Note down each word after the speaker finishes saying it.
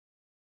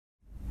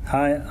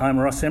Hi, I'm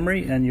Ross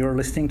Emery, and you're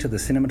listening to the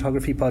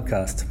Cinematography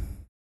Podcast.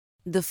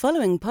 The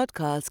following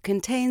podcast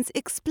contains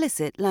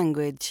explicit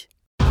language.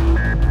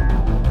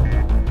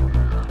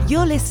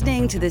 You're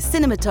listening to the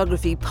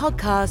Cinematography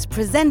Podcast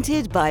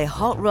presented by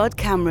Hot Rod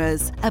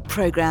Cameras, a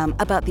program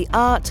about the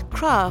art,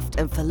 craft,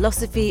 and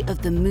philosophy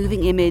of the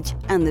moving image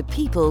and the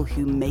people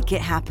who make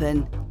it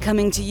happen.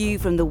 Coming to you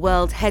from the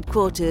world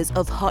headquarters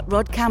of Hot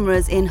Rod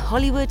Cameras in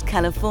Hollywood,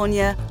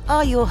 California,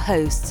 are your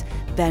hosts,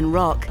 Ben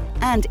Rock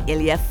and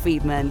Ilya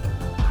Friedman.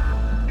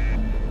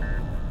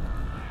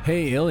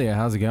 Hey, Ilya,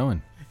 how's it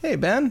going? Hey,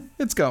 Ben.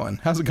 It's going.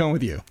 How's it going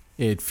with you?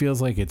 It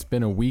feels like it's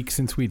been a week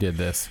since we did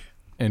this.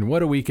 And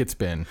what a week it's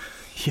been.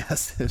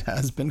 Yes, it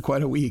has been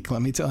quite a week,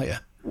 let me tell you.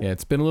 Yeah,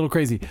 it's been a little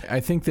crazy.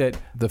 I think that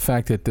the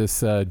fact that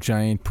this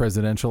giant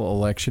presidential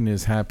election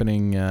is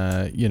happening,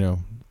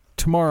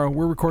 tomorrow,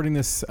 we're recording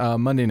this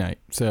Monday night.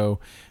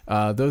 So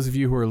those of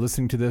you who are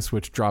listening to this,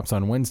 which drops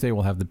on Wednesday,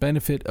 will have the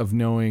benefit of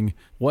knowing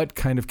what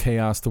kind of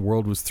chaos the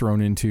world was thrown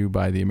into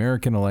by the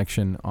American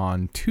election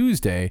on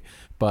Tuesday.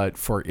 But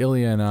for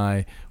Ilya and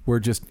I, we're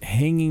just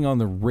hanging on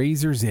the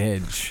razor's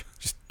edge.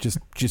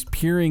 Just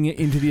peering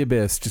into the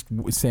abyss, just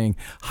saying,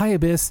 "Hi,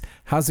 Abyss,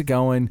 how's it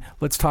going?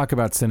 Let's talk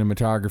about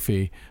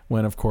cinematography."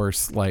 When, of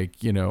course,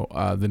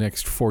 the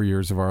next 4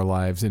 years of our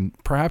lives and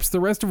perhaps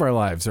the rest of our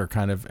lives are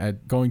kind of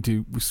going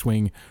to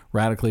swing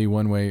radically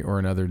one way or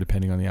another,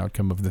 depending on the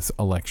outcome of this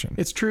election.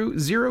 It's true.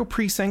 0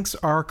 precincts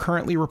are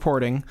currently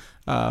reporting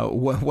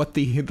what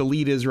the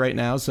lead is right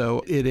now.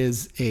 So it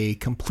is a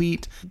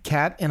complete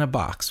cat in a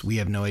box. We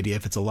have no idea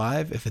if it's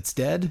alive, if it's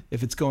dead,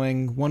 if it's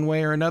going one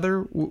way or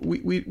another.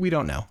 We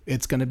don't know.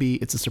 It's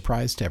a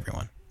surprise to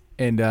everyone.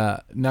 And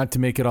not to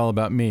make it all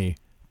about me,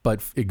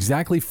 but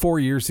exactly 4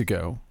 years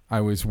ago,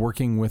 I was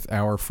working with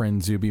our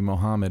friend Zubi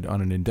Mohammed on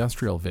an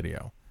industrial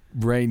video.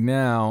 Right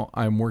now,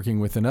 I'm working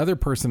with another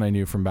person I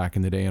knew from back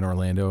in the day in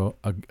Orlando,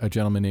 a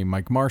gentleman named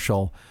Mike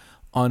Marshall,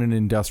 on an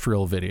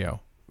industrial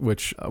video,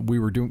 which we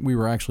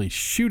were actually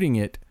shooting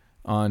it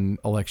on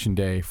election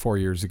day 4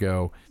 years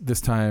ago.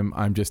 This time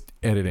I'm just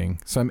editing.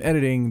 So I'm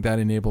editing. That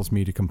enables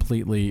me to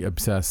completely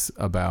obsess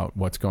about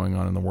what's going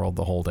on in the world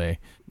the whole day.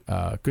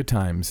 Good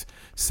times.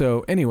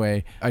 So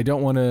anyway, I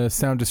don't want to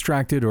sound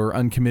distracted or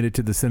uncommitted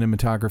to the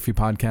Cinematography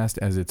Podcast,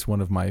 as it's one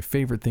of my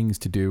favorite things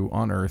to do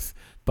on earth.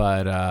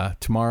 But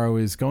tomorrow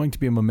is going to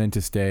be a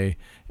momentous day,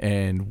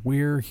 and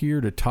we're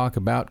here to talk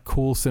about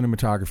cool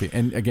cinematography.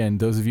 And again,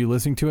 those of you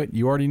listening to it,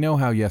 you already know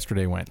how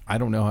yesterday went. I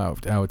don't know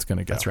how it's going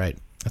to go. That's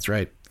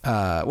right.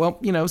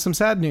 Some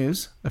sad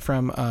news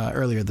from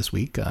earlier this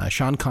week.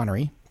 Sean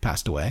Connery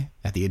passed away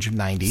at the age of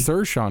 90.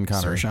 Sir Sean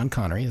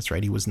Connery. That's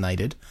right. He was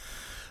knighted.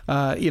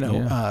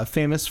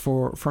 Famous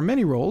for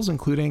many roles,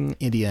 including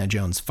Indiana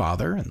Jones'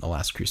 father in The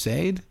Last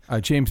Crusade.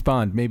 James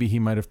Bond. Maybe he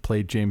might have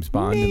played James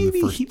Bond in the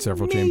first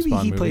several James Bond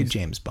movies. Maybe he played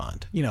James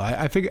Bond.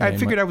 I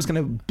figured I was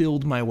going to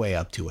build my way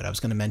up to it. I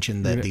was going to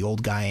mention that the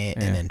old guy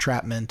in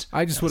Entrapment.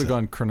 I just would have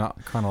gone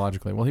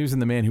chronologically. Well, he was in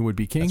The Man Who Would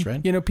Be King.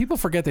 That's right. People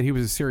forget that he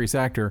was a serious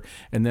actor,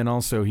 and then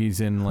also he's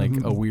in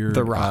a weird...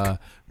 The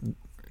Rock.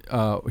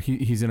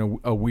 He's in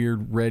a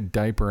weird red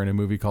diaper in a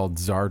movie called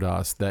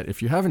Zardoz that,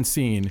 if you haven't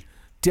seen...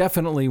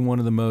 Definitely one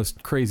of the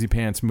most crazy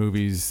pants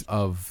movies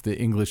of the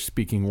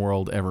English-speaking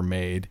world ever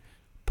made.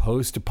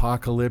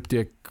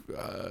 Post-apocalyptic,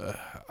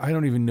 I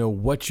don't even know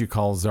what you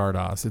call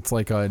Zardoz. It's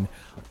like an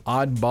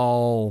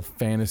oddball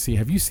fantasy.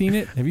 Have you seen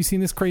it? Have you seen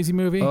this crazy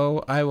movie?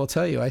 Oh, I will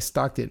tell you, I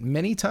stalked it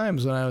many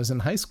times when I was in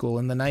high school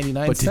in the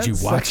 99 But did you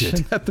watch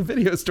it? At the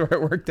video store I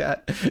worked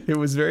at. It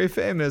was very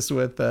famous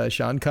with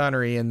Sean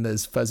Connery in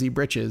those fuzzy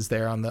britches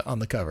there on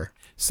the cover.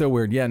 So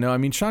weird. Yeah, no, I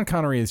mean, Sean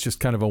Connery is just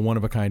kind of a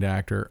one-of-a-kind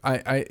actor.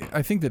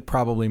 I think that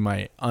probably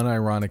my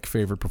unironic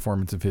favorite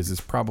performance of his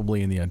is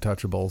probably in The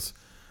Untouchables.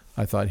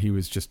 I thought he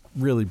was just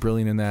really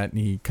brilliant in that, and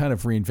he kind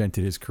of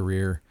reinvented his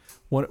career.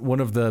 One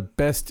of the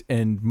best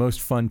and most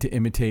fun to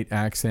imitate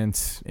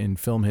accents in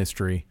film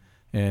history.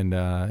 And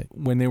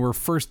when they were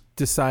first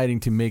deciding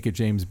to make a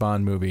James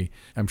Bond movie,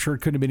 I'm sure it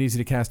couldn't have been easy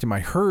to cast him.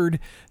 I heard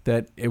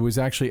that it was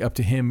actually up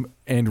to him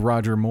and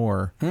Roger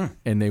Moore,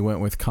 and they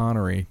went with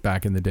Connery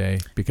back in the day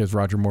because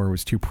Roger Moore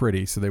was too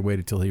pretty, so they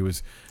waited till he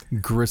was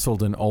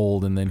gristled and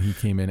old, and then he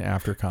came in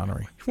after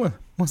Connery. Well,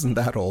 wasn't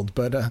that old,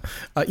 but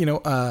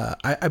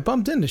I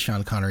bumped into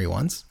Sean Connery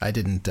once. I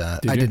wasn't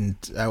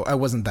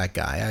that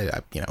guy.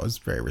 I was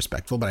very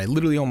respectful, but I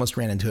literally almost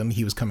ran into him.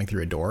 He was coming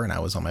through a door, and I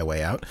was on my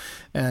way out,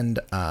 and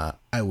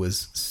I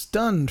was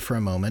stunned for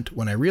a moment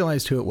when I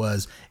realized who it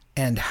was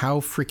and how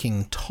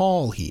freaking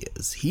tall he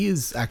is. He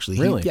is actually,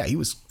 really? He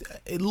was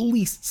at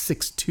least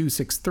 6'2",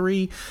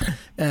 6'3",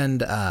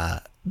 and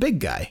big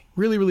guy,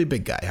 really, really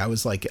big guy. I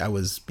was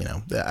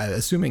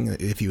assuming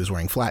if he was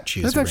wearing flat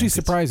shoes. That's actually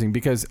surprising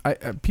because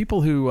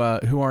people who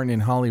aren't in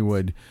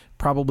Hollywood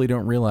probably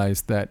don't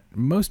realize that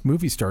most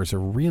movie stars are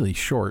really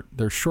short.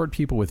 They're short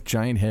people with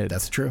giant heads.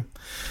 That's true.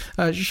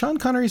 Sean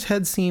Connery's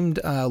head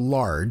seemed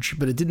large,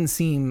 but it didn't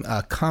seem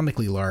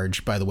comically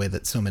large by the way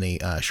that so many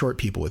short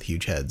people with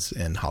huge heads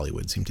in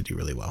Hollywood seem to do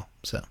really well.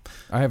 So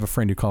I have a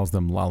friend who calls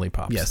them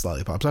lollipops. yes,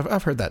 lollipops.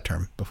 I've heard that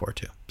term before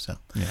too. So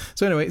Yeah.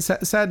 So anyway,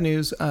 sad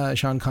news.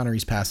 Sean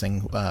Connery's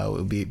passing.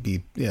 Would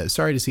be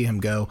sorry to see him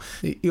go.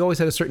 He always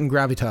had a certain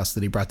gravitas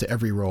that he brought to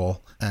every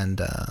role,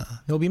 and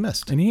he'll be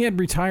missed. And he had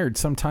retired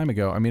some time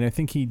ago. I mean, I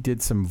think he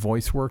did some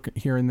voice work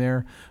here and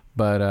there,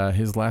 but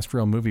his last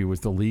real movie was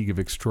The League of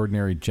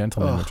Extraordinary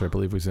Gentlemen, which I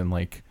believe was in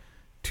like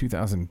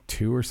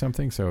 2002 or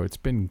something. So it's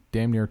been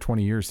damn near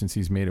 20 years since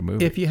he's made a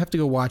movie. If you have to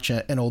go watch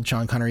an old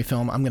Sean Connery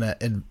film, I'm going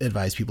to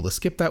advise people to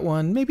skip that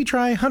one. Maybe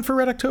try Hunt for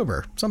Red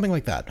October, something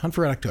like that. Hunt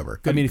for Red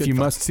October. If you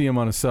must see him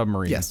on a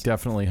submarine, yes,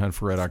 definitely Hunt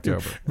for Red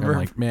October. And I'm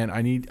like, man,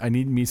 I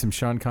need me some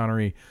Sean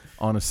Connery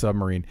on a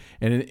submarine.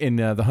 And in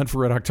the Hunt for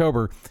Red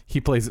October, he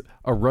plays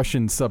a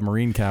Russian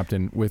submarine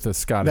captain with a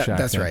Scottish accent.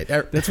 That's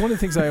right. That's one of the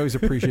things I always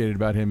appreciated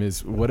about him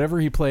is whatever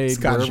he played,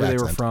 Scottish wherever accent.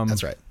 they were from.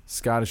 That's right.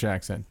 Scottish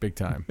accent, big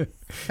time.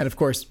 And of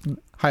course,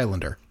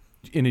 Highlander.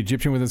 An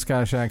Egyptian with a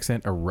Scottish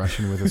accent, a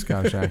Russian with a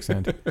Scottish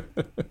accent.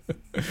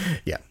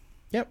 Yeah.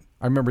 Yep.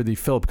 I remember the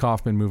Philip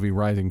Kaufman movie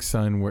Rising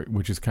Sun,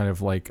 which is kind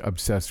of like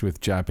obsessed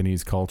with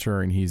Japanese culture,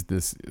 and he's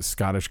this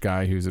Scottish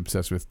guy who's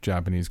obsessed with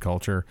Japanese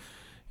culture,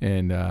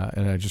 and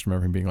I just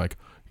remember him being like,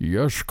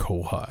 "Yes,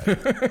 Kohai."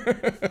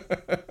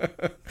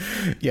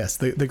 Yes,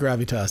 the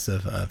gravitas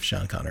of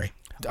Sean Connery.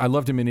 I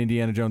loved him in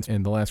Indiana Jones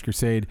and The Last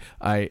Crusade.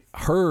 I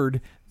heard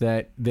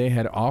that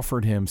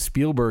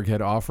Spielberg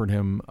had offered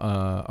him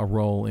a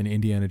role in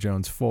Indiana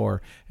Jones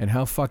 4. And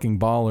how fucking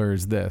baller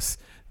is this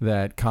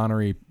that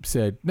Connery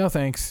said, no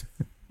thanks.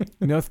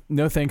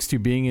 No thanks to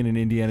being in an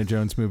Indiana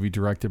Jones movie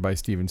directed by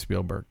Steven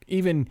Spielberg.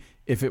 Even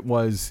if it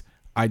was,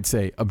 I'd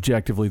say,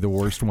 objectively the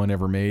worst one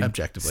ever made.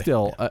 Objectively.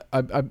 Still,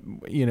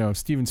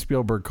 Steven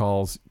Spielberg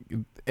calls,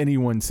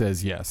 anyone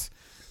says yes.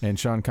 And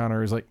Sean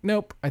Connery is like,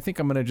 nope, I think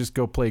I'm going to just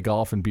go play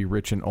golf and be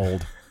rich and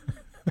old.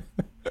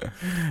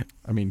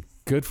 I mean,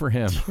 good for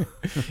him.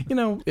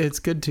 It's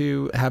good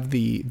to have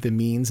the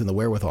means and the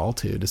wherewithal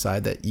to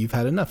decide that you've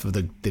had enough of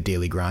the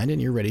daily grind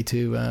and you're ready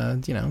to,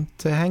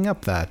 to hang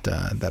up that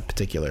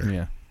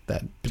particular.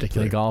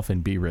 Play golf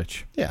and be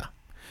rich. Yeah.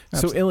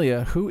 Absolutely. So,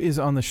 Ilya, who is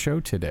on the show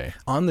today?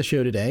 On the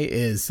show today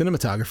is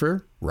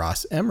cinematographer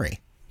Ross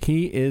Emery.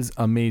 He is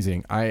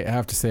amazing. I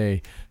have to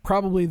say,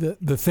 probably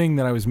the thing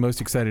that I was most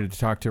excited to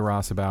talk to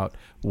Ross about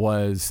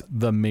was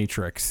The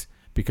Matrix,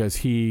 because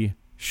he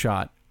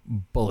shot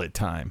bullet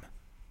time.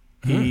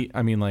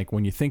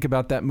 When you think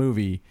about that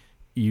movie,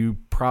 you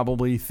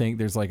probably think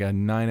there's like a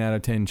 9 out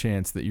of 10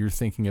 chance that you're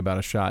thinking about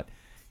a shot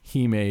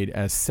he made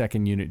as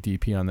second unit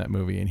DP on that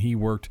movie. And he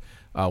worked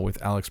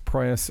with Alex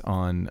Proyas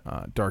on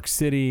Dark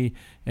City,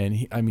 and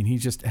he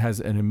just has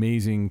an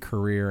amazing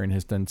career and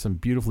has done some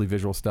beautifully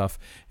visual stuff.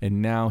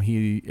 And now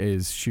he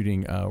is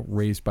shooting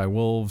Raised by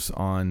Wolves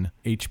on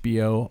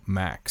HBO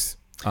Max,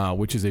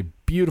 which is a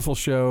beautiful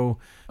show.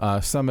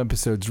 Some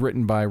episodes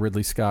written by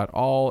Ridley Scott,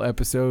 all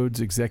episodes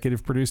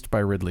executive produced by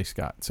Ridley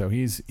Scott. So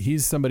he's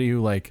somebody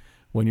who, like,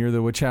 when you're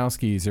the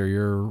Wachowskis or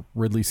you're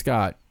Ridley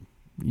Scott,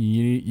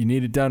 you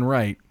need it done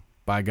right.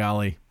 By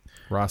golly,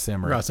 Ross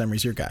Emery. Ross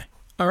Emery's your guy.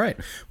 All right.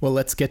 Well,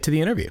 let's get to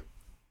the interview.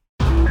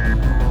 The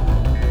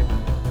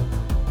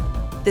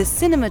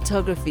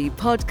Cinematography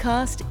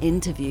Podcast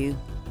Interview.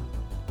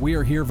 We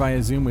are here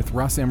via Zoom with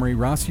Ross Emery.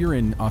 Ross, you're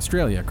in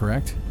Australia,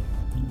 correct?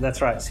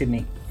 That's right,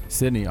 Sydney.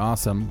 Sydney,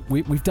 awesome.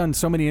 We've done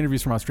so many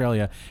interviews from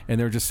Australia, and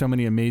there are just so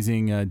many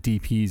amazing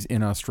DPs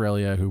in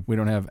Australia who we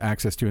don't have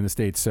access to in the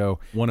States. So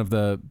one of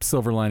the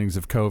silver linings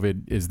of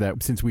COVID is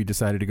that since we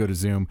decided to go to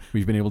Zoom,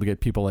 we've been able to get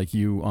people like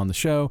you on the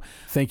show.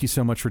 Thank you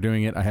so much for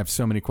doing it. I have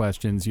so many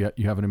questions. You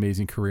have an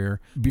amazing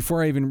career.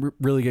 Before I even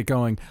really get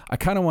going, I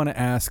kind of want to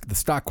ask the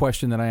stock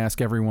question that I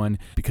ask everyone,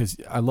 because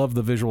I love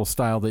the visual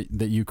style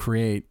that you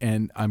create.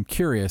 And I'm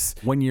curious,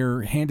 when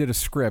you're handed a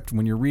script,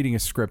 when you're reading a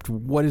script,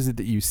 what is it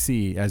that you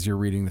see as you're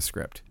reading the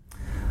script?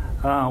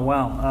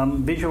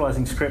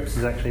 Visualizing scripts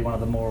is actually one of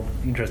the more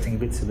interesting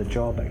bits of the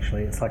job,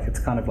 actually. It's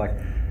kind of like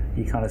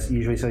you kind of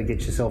usually sort of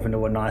get yourself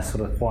into a nice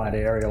sort of quiet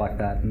area like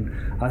that.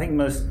 And I think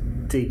most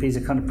DPs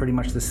are kind of pretty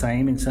much the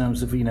same in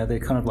terms of, they're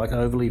kind of like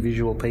overly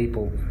visual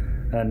people.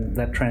 And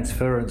that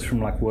transference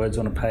from like words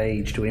on a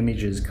page to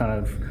images kind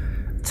of,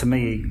 to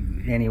me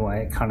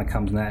anyway, it kind of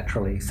comes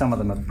naturally. Some of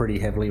them are pretty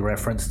heavily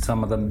referenced.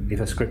 Some of them, if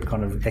a script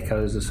kind of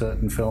echoes a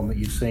certain film that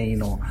you've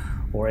seen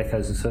or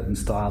echoes a certain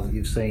style that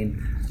you've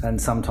seen,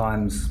 and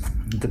sometimes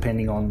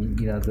depending on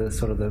the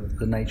sort of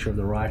the nature of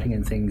the writing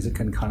and things, it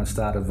can kind of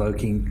start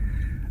evoking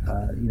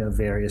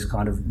various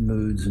kind of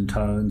moods and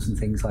tones and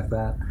things like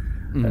that.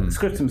 The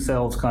scripts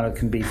themselves kind of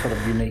can be sort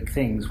of unique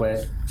things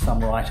where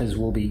some writers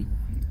will be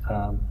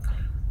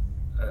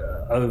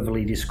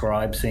overly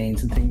describe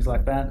scenes and things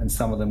like that, and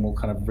some of them will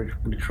kind of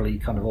literally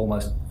kind of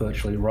almost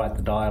virtually write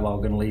the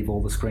dialogue and leave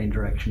all the screen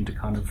direction to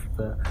kind of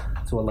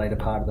to a later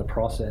part of the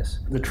process.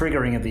 The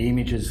triggering of the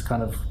images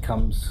kind of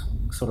comes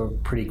sort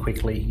of pretty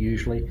quickly,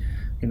 usually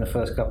in the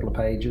first couple of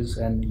pages,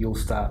 and you'll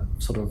start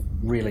sort of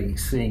really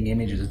seeing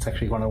images. It's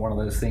actually one of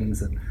those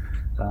things that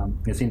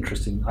is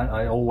interesting.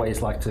 I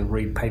always like to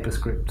read paper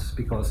scripts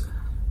because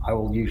I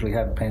will usually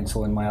have a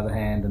pencil in my other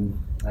hand and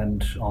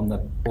and on the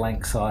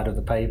blank side of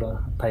the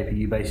paper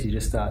you basically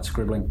just start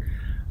scribbling.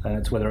 And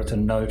it's whether it's a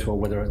note or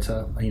whether it's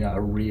a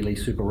really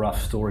super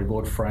rough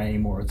storyboard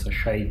frame or it's a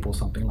shape or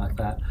something like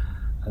that.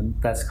 And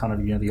that's kind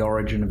of the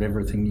origin of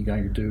everything you're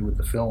going to do with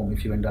the film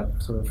if you end up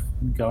sort of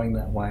going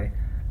that way.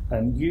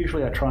 And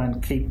usually I try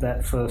and keep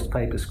that first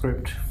paper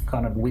script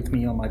kind of with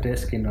me on my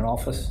desk in an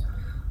office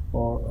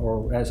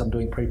or as I'm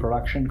doing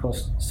pre-production,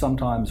 because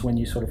sometimes when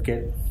you sort of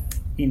get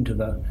into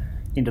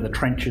the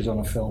trenches on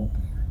a film,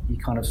 you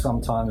kind of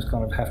sometimes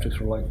kind of have to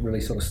sort of like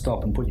really sort of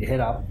stop and put your head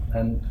up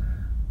and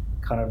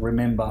kind of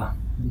remember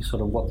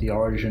sort of what the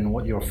origin,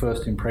 what your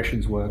first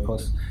impressions were,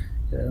 because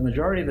the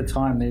majority of the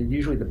time they're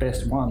usually the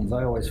best ones.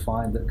 I always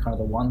find that kind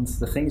of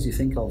the things you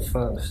think of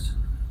first,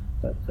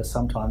 that are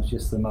sometimes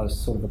just the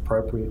most sort of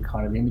appropriate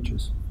kind of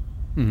images.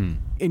 Mm-hmm.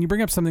 And you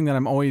bring up something that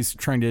I'm always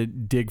trying to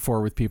dig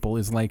for with people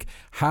is like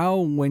how,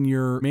 when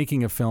you're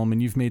making a film,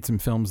 and you've made some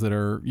films that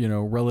are,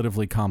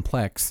 relatively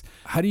complex,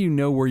 how do you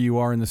know where you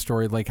are in the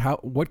story? Like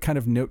what kind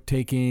of note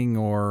taking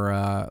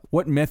or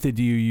what method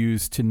do you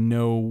use to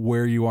know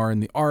where you are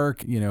in the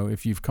arc?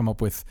 If you've come up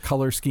with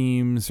color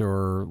schemes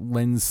or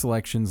lens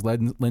selections,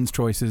 lens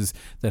choices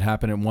that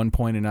happen at one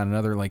point and not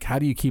another, like how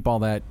do you keep all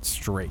that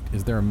straight?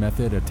 Is there a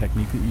method, a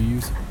technique that you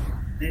use?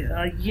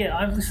 I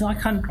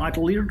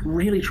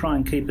really try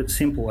and keep it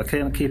simple. I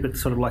kind of keep it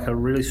sort of like a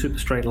really super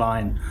straight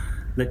line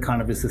that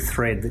kind of is the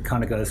thread that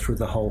kind of goes through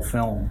the whole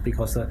film,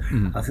 because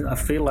I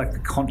feel like the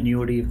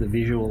continuity of the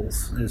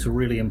visuals is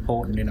really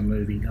important in a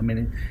movie. I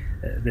mean,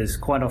 there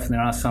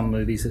are some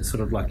movies that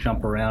sort of like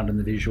jump around in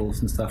the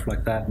visuals and stuff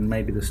like that, and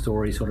maybe the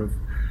story sort of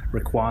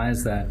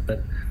requires that,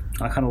 but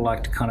I kind of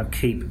like to kind of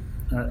keep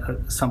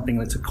something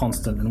that's a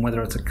constant, and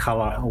whether it's a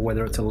color or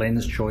whether it's a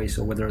lens choice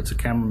or whether it's a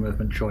camera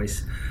movement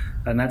choice,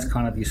 and that's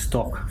kind of your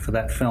stock for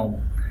that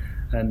film.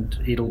 And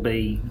it'll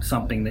be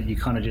something that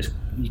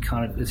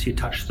it's your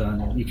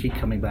touchstone. You keep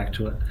coming back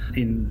to it.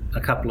 In a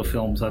couple of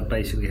films, I've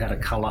basically had a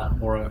color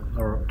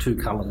or two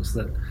colors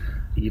that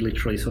you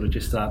literally sort of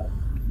just start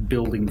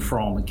building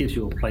from. It gives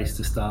you a place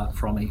to start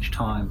from each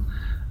time.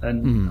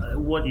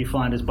 And what you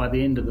find is by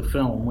the end of the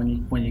film,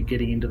 when you're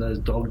getting into those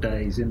dog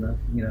days in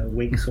the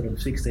week sort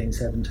of 16,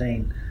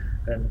 17,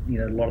 and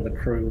a lot of the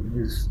crew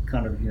is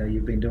kind of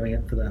you've been doing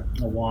it for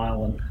a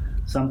while, and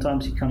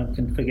sometimes you kind of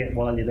can forget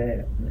while you're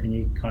there, and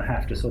you kind of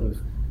have to sort of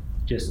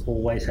just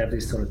always have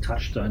this sort of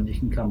touchstone you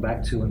can come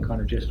back to and kind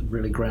of just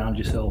really ground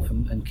yourself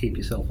and keep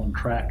yourself on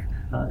track.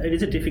 It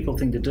is a difficult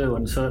thing to do,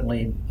 and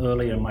certainly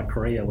earlier in my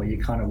career where you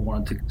kind of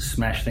wanted to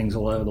smash things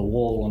all over the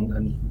wall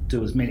and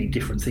do as many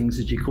different things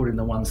as you could in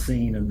the one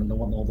scene and the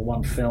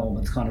one film,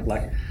 it's kind of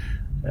like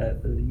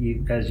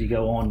as you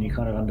go on, you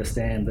kind of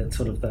understand that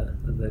sort of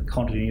the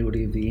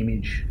continuity of the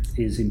image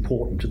is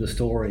important to the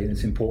story, and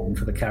it's important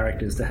for the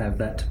characters to have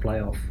that to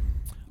play off.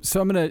 So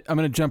I'm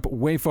gonna jump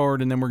way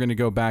forward, and then we're gonna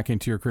go back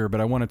into your career.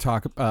 But I want to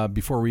talk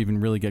before we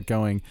even really get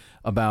going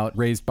about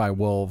Raised by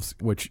Wolves,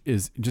 which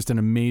is just an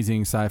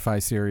amazing sci-fi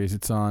series.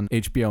 It's on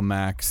HBO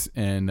Max,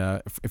 and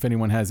if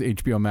anyone has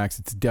HBO Max,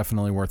 it's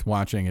definitely worth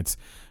watching. It's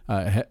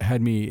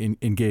had me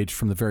engaged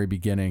from the very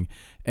beginning.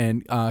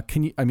 And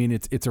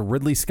it's a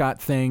Ridley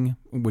Scott thing,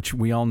 which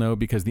we all know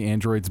because the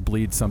androids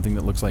bleed something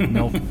that looks like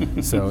milk.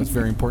 So it's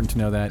very important to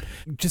know that.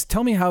 Just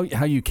tell me how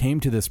you came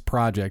to this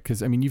project,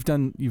 because I mean you've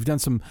done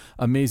some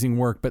amazing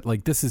work, but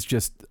like this is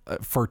just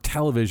for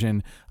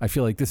television. I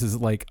feel like this is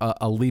like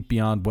a leap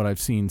beyond what I've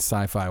seen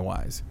sci-fi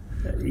wise.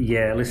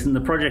 Yeah, listen,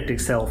 the project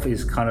itself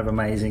is kind of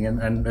amazing,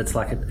 and it's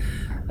like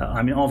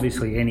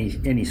obviously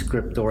any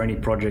script or any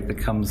project that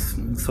comes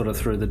sort of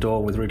through the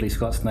door with Ridley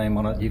Scott's name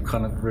on it, you've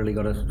kind of really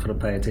got to sort of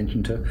pay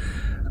attention to.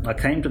 I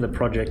came to the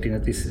project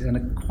in a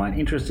quite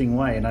interesting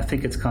way, and I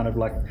think it's kind of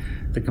like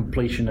the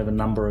completion of a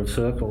number of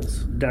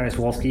circles. Darius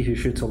Wolski, who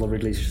shoots all the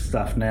Ridley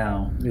stuff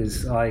now,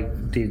 I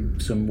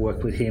did some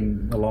work with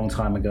him a long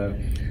time ago,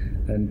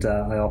 and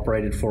I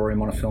operated for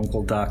him on a film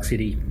called Dark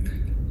City,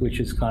 which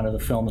is kind of the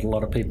film that a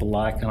lot of people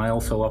like, and I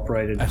also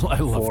operated. I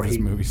love this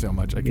movie so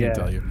much. I can't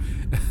tell you.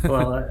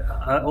 Well,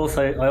 I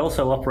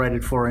also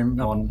operated for him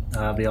on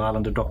the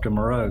Island of Dr.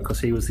 Moreau, because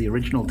he was the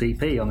original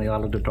DP on the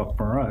Island of Dr.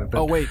 Moreau.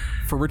 But, wait,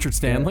 for Richard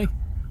Stanley?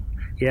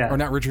 Yeah. Or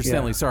not Richard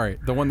Stanley, sorry.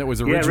 The one that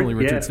was originally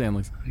Richard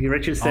Stanley's.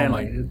 Richard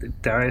Stanley.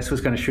 Darius was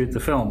going to shoot the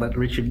film, but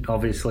Richard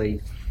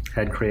obviously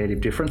had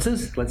creative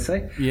differences, let's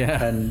say.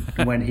 Yeah. And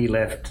when he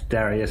left,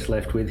 Darius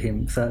left with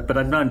him. But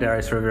I'd known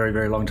Darius for a very,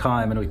 very long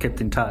time, and we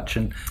kept in touch.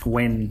 And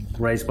when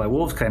Raised by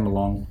Wolves came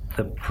along,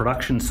 the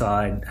production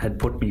side had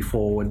put me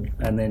forward,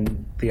 and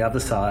then the other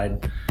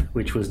side,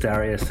 which was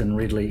Darius and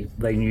Ridley,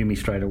 they knew me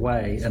straight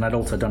away. And I'd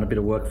also done a bit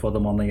of work for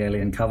them on the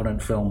Alien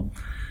Covenant film,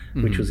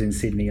 which was in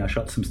Sydney. I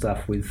shot some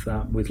stuff with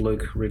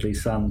Luke,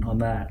 Ridley's son, on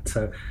that.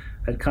 So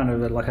it kind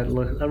of like a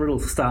little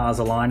stars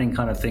aligning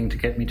kind of thing to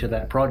get me to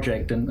that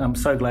project, and I'm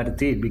so glad it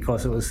did,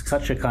 because it was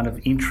such a kind of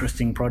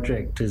interesting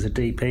project. As a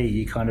DP,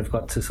 you kind of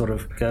got to sort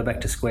of go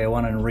back to square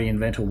one and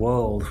reinvent a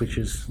world, which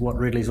is what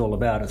Ridley's all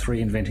about. It's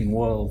reinventing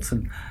worlds,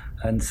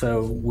 and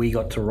so we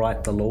got to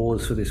write the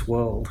laws for this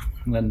world,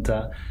 and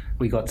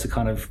we got to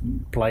kind of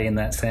play in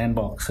that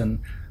sandbox, and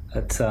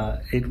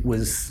It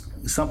was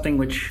something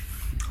which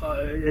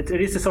it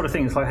is the sort of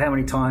thing. It's like, how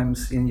many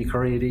times in your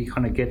career do you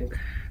kind of get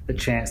the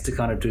chance to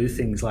kind of do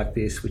things like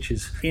this, which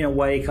is in a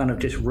way kind of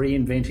just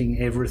reinventing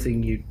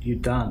everything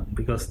you've done,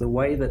 because the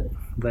way that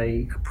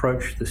they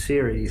approached the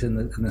series and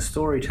the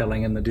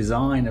storytelling and the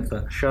design of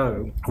the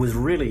show was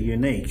really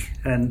unique.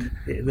 And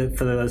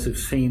for those who've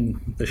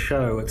seen the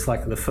show, it's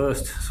like the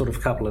first sort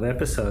of couple of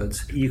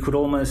episodes, you could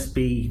almost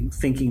be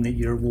thinking that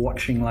you're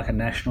watching like a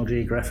National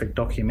Geographic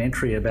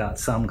documentary about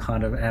some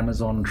kind of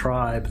Amazon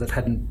tribe that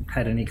hadn't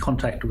had any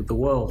contact with the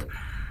world.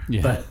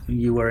 Yeah. But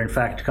you were in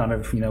fact kind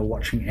of,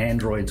 watching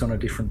androids on a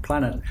different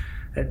planet.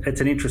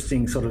 It's an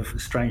interesting sort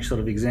of strange sort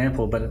of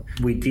example, but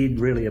we did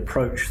really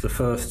approach the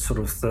first sort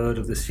of third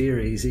of the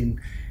series in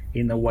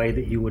the way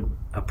that you would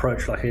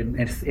approach like an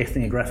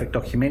ethnographic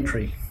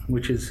documentary,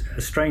 which is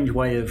a strange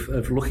way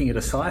of looking at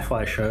a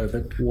sci-fi show.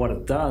 But what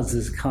it does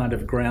is kind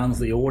of grounds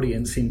the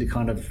audience into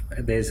kind of,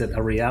 there's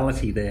a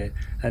reality there.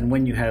 And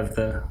when you have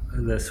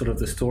the sort of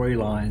the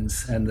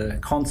storylines and the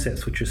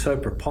concepts, which are so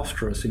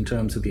preposterous in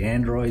terms of the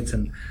androids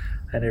and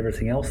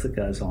everything else that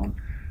goes on,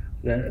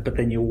 but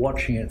then you're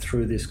watching it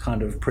through this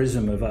kind of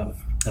prism of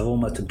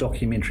almost a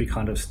documentary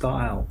kind of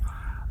style.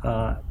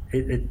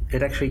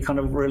 It actually kind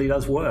of really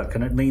does work,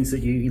 and it means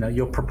that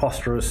your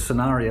preposterous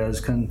scenarios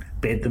can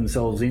bed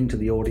themselves into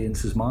the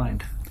audience's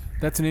mind.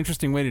 That's an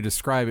interesting way to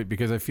describe it,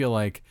 because I feel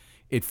like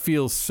it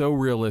feels so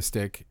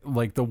realistic.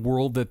 Like the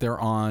world that they're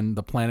on,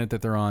 the planet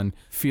that they're on,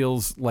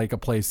 feels like a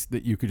place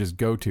that you could just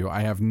go to.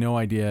 I have no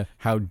idea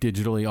how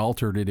digitally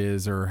altered it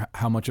is, or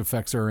how much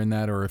effects are in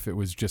that, or if it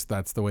was just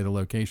that's the way the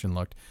location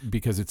looked,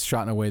 because it's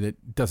shot in a way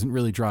that doesn't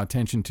really draw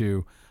attention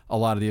to a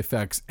lot of the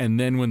effects. And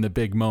then when the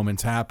big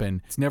moments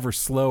happen, it's never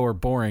slow or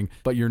boring,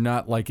 but you're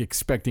not like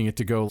expecting it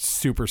to go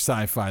super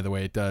sci-fi the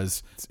way it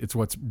does. It's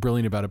what's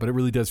brilliant about it, but it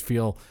really does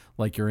feel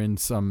like you're in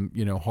some,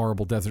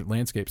 horrible desert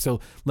landscape. So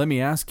let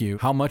me ask you,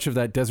 how much of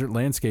that desert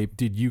landscape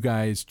did you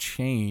guys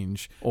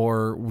change?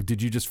 Or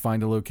did you just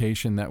find a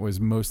location that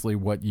was mostly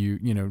what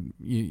and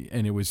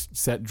it was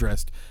set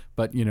dressed,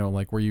 but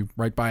like, were you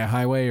right by a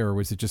highway, or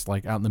was it just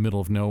like out in the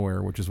middle of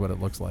nowhere, which is what it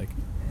looks like?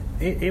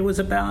 It was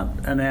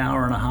about an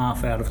hour and a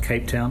half out of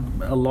Cape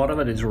Town. A lot of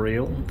it is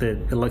real. The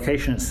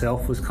location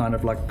itself was kind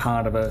of like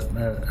part of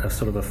a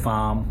sort of a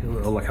farm,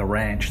 or like a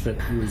ranch that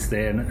was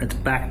there, and it's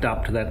backed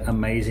up to that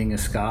amazing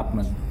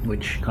escarpment,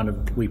 which kind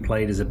of we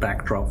played as a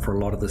backdrop for a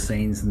lot of the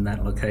scenes in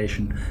that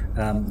location.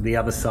 The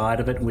other side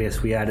of it,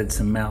 we added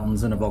some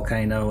mountains and a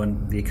volcano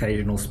and the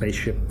occasional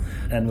spaceship,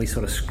 and we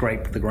sort of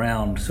scraped the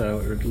ground, so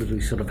it literally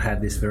sort of had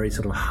this very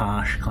sort of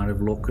harsh kind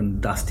of look,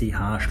 and dusty,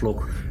 harsh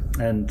look.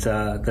 And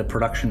the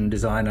production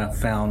designer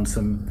found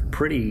some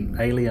pretty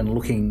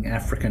alien-looking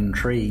African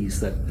trees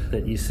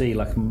that you see,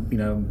 like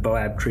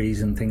boab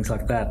trees and things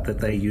like that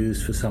they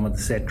used for some of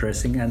the set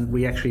dressing. And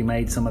we actually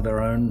made some of our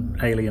own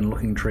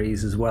alien-looking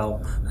trees as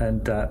well.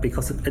 And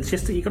because it's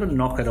just that you got to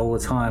knock it all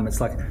the time.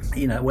 It's like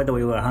whether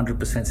we were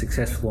 100%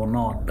 successful or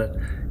not, but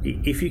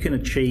if you can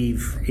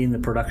achieve in the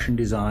production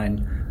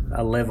design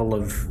a level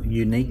of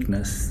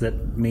uniqueness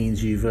that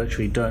means you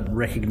virtually don't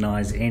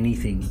recognize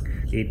anything,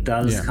 it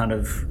does kind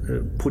of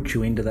put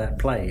you into that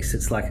place.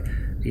 It's like,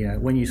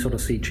 when you sort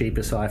of see cheaper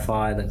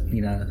sci-fi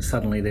that,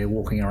 suddenly they're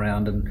walking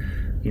around and,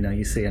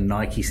 you see a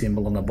Nike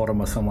symbol on the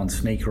bottom of someone's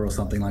sneaker or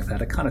something like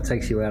that, it kind of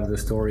takes you out of the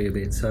story a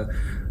bit. So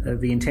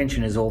the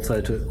intention is also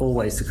to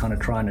always kind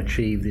of try and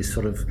achieve this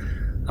sort of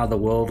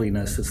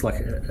otherworldliness. It's like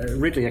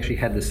Ridley actually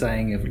had the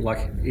saying of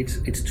like,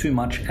 it's too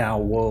much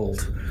our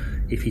world.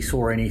 If he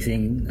saw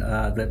anything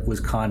that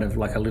was kind of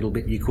like a little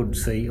bit, you could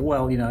see,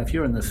 well, if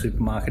you're in the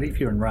supermarket, if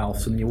you're in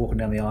Ralph's and you're walking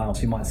down the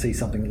aisles, you might see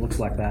something that looks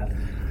like that.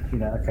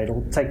 Okay,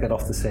 it'll take that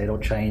off the set, or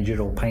change it,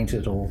 or paint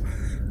it, or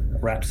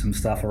wrap some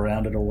stuff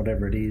around it, or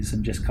whatever it is,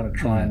 and just kind of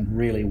try and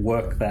really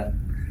work that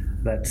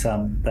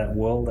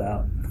world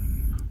out.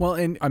 Well,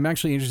 and I'm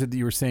actually interested that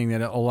you were saying that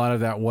a lot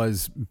of that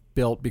was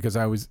built, because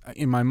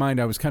in my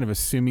mind, I was kind of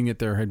assuming that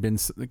there had been,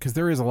 because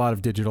there is a lot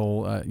of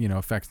digital,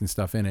 effects and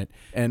stuff in it.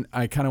 And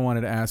I kind of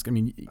wanted to ask,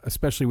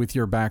 especially with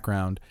your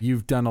background,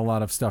 you've done a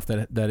lot of stuff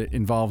that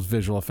involves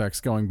visual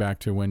effects, going back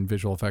to when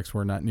visual effects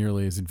were not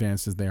nearly as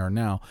advanced as they are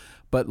now.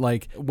 But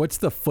like, what's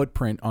the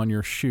footprint on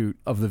your shoot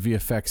of the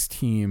VFX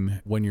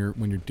team when you're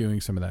doing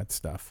some of that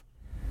stuff?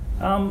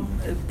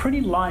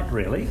 Pretty light,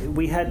 really.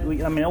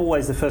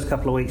 Always the first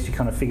couple of weeks you're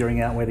kind of figuring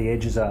out where the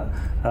edges are,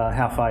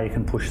 how far you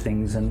can push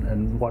things,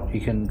 and what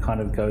you can kind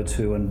of go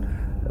to, and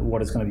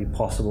what is going to be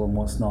possible and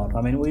what's not.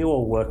 We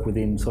all work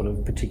within sort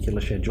of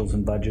particular schedules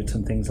and budgets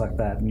and things like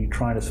that, and you're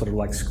trying to sort of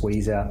like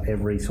squeeze out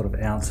every sort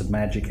of ounce of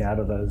magic out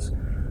of those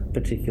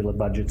particular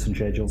budgets and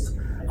schedules.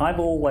 I've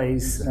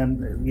always,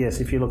 and yes,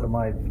 if you look at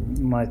my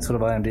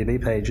sort of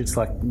IMDb page, it's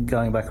like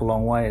going back a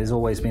long way. There's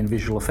always been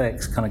visual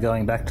effects, kind of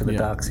going back to the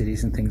Dark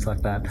Cities and things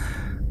like that.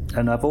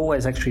 And I've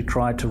always actually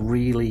tried to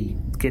really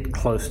get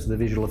close to the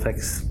visual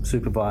effects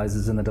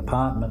supervisors in the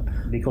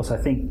department, because I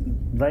think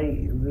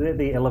they're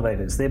the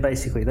elevators. They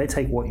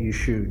take what you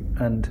shoot,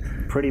 and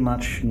pretty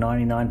much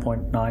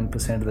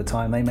 99.9% of the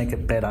time they make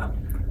it better.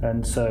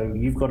 And so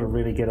you've got to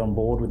really get on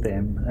board with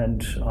them,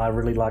 and I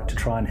really like to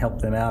try and help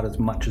them out as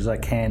much as I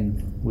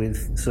can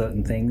with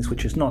certain things,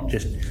 which is not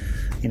just,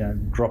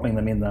 dropping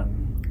them in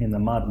the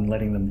mud and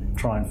letting them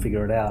try and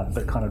figure it out,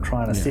 but kind of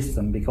try and assist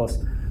them,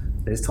 because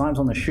there's times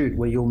on the shoot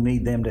where you'll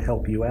need them to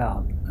help you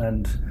out.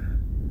 And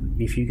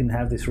if you can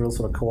have this real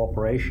sort of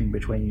cooperation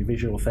between your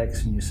visual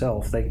effects and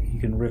yourself, you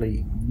can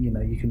really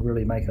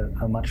make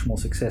a much more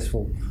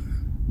successful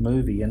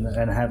movie and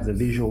have the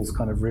visuals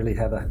kind of really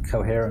have a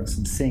coherence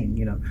and sing.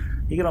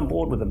 You get on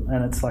board with them,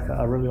 and it's like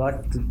I really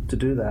like to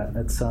do that.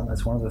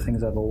 It's one of the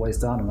things I've always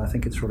done, and I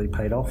think it's really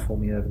paid off for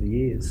me over the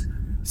years.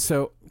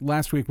 So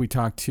last week we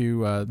talked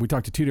to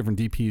two different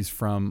DPs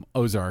from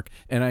Ozark,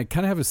 and I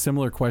kind of have a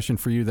similar question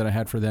for you that I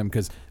had for them,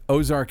 because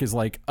Ozark is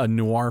like a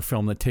noir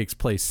film that takes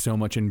place so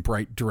much in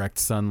bright, direct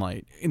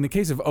sunlight. In the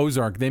case of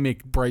Ozark, they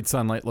make bright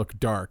sunlight look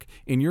dark.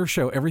 In your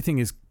show, everything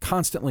is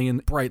constantly in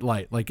bright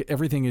light, like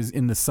everything is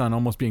in the sun,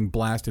 almost being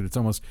blasted. It's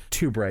almost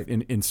too bright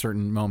in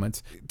certain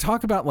moments.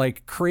 Talk about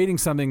like creating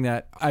something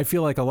that I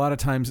feel like a lot of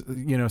times,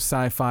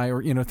 sci-fi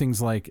or,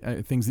 things like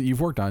things that you've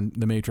worked on,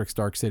 The Matrix,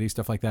 Dark City,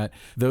 stuff like that,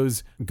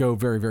 those go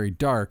very, very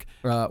dark.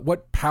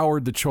 What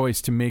powered the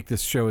choice to make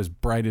this show as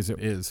bright as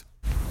it is?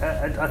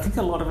 I think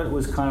a lot of it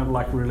was kind of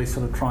like really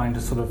sort of trying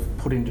to sort of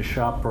put into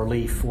sharp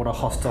relief what a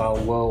hostile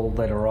world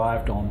they'd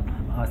arrived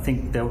on. I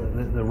think the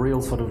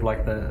real sort of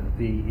like the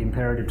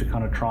imperative to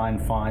kind of try and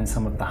find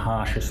some of the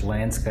harshest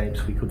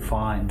landscapes we could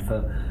find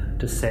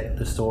to set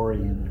the story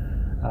in,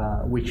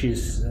 which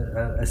is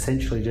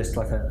essentially just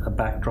like a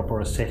backdrop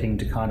or a setting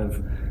to kind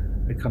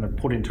of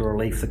put into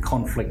relief the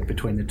conflict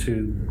between the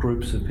two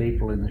groups of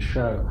people in the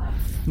show.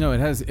 No,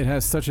 it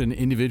has such an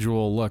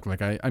individual look.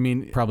 Like I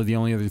mean, probably the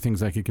only other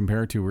things I could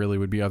compare it to really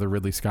would be other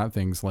Ridley Scott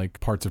things,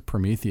 like parts of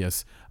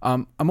Prometheus.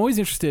 I'm always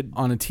interested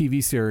on a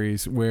TV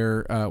series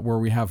where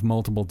we have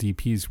multiple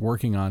DPs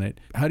working on it.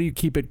 How do you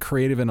keep it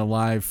creative and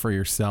alive for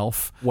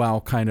yourself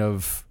while kind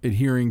of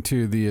adhering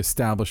to the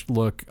established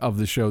look of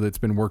the show that's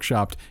been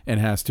workshopped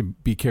and has to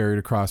be carried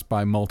across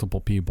by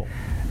multiple people?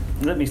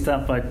 Let me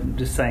start by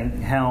just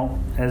saying how,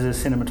 as a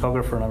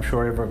cinematographer, and I'm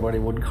sure everybody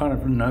would kind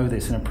of know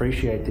this and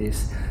appreciate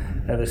this,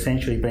 of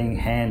essentially being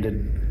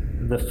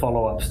handed the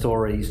follow-up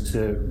stories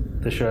to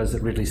the shows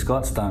that Ridley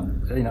Scott's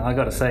done. I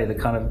got to say, the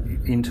kind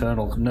of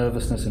internal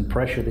nervousness and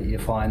pressure that you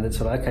find, that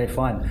sort of, okay,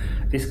 fine,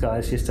 this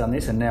guy's just done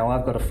this, and now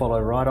I've got to follow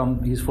right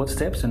on his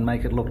footsteps and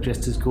make it look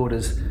just as good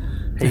as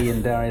he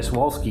and Darius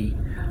Wolski,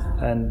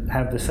 and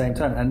have the same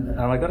tone. And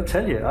I got to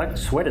tell you, I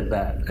sweated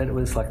that. It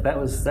was like, that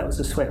was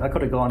a sweat. I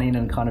could have gone in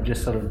and kind of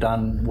just sort of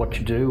done what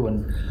you do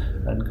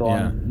and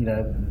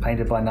gone,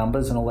 painted by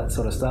numbers and all that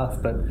sort of stuff.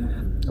 But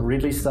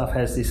Ridley stuff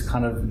has this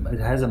kind of,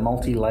 it has a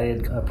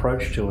multi-layered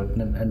approach to it,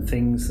 and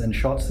things and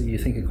shots that you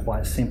think are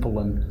quite simple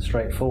and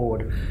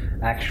straightforward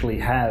actually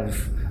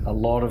have a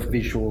lot of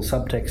visual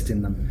subtext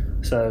in them.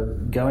 So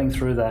going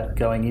through that,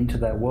 going into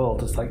that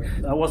world, it's like,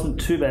 I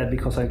wasn't too bad,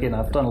 because again,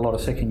 I've done a lot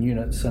of second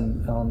units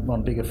and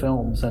on bigger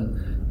films,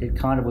 and it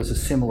kind of was a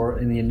similar,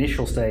 in the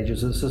initial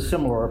stages, it's a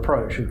similar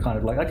approach. It kind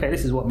of like, okay,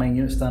 this is what main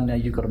unit's done, now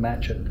you've got to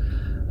match it.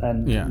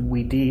 And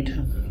we did,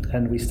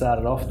 and we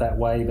started off that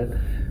way, but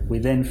we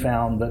then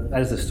found that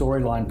as the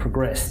storyline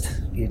progressed,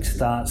 it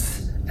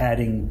starts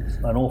adding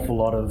an awful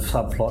lot of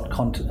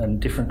subplot and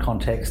different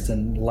context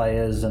and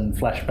layers and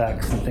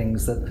flashbacks and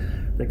things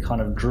that kind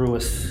of drew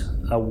us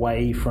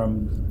away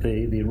from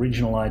the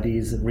original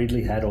ideas that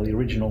Ridley had, or the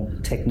original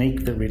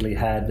technique that Ridley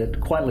had, that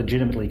quite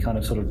legitimately kind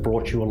of sort of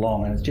brought you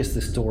along, and it's just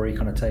the story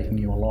kind of taking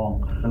you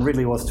along. And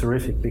Ridley was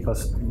terrific,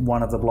 because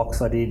one of the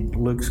blocks I did,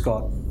 Luke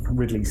Scott,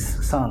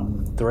 Ridley's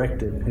son,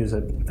 directed, who's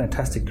a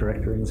fantastic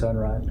director in his own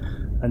right.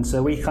 And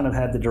so we kind of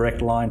had the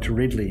direct line to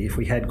Ridley if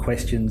we had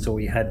questions or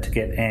we had to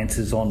get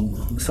answers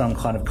on some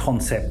kind of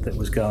concept that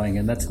was going,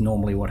 and that's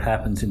normally what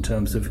happens in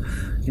terms of,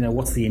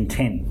 what's the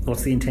intent?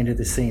 What's the intent of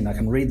this scene? I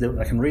can read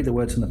the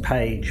words on the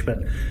page, but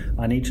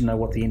I need to know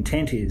what the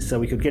intent is. So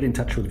we could get in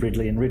touch with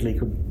Ridley, and Ridley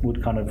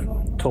would kind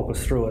of talk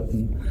us through it.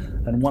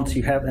 And once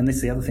you have, and this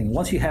is the other thing,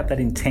 once you have that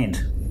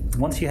intent,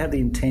 once you have the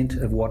intent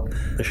of what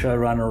the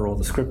showrunner or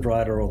the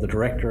scriptwriter or the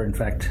director, in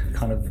fact,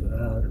 kind of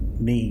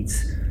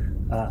needs,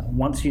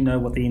 once you know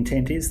what the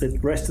intent is, the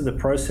rest of the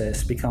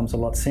process becomes a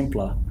lot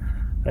simpler.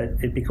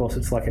 Because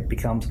it's like it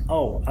becomes,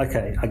 oh,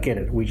 okay, I get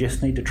it. We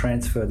just need to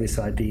transfer this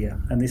idea.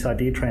 And this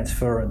idea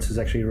transference is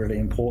actually really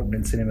important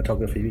in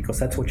cinematography, because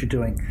that's what you're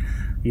doing.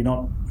 You're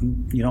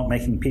not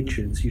making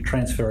pictures, you're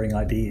transferring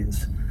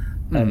ideas.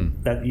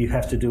 And that you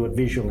have to do it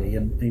visually,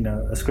 and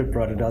a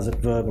scriptwriter does it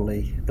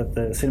verbally, but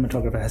the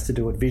cinematographer has to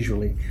do it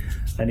visually.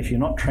 And if you're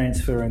not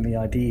transferring the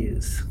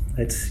ideas,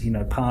 it's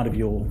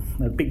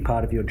a big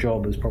part of your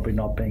job is probably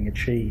not being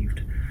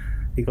achieved,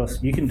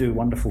 because you can do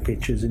wonderful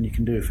pictures and you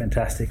can do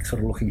fantastic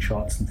sort of looking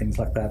shots and things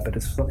like that, but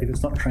if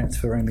it's not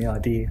transferring the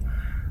idea,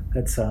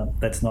 that's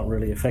not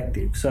really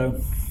effective.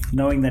 So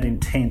knowing that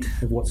intent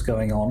of what's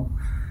going on,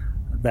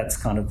 that's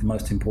kind of the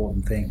most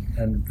important thing,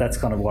 and that's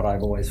kind of what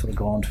I've always sort of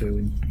gone to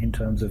in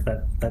terms of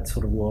that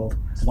sort of world.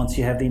 Once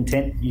you have the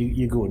intent,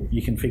 you're good.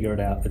 You can figure it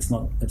out. It's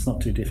not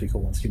too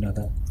difficult once you know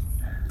that.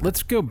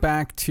 Let's go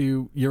back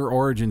to your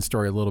origin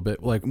story a little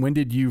bit. Like, when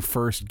did you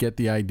first get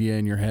the idea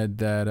in your head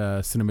that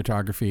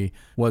cinematography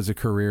was a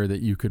career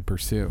that you could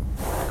pursue?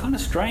 Kind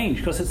of strange,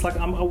 because it's like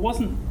I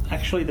wasn't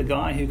actually the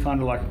guy who kind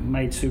of like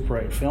made Super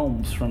 8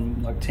 films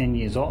from like 10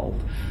 years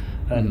old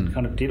and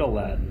kind of did all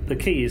that. The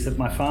key is that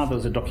my father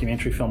was a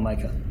documentary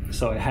filmmaker,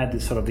 so I had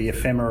this sort of the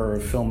ephemera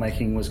of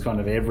filmmaking was kind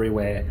of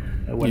everywhere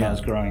when I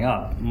was growing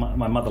up.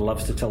 My mother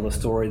loves to tell the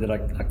story that I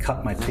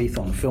cut my teeth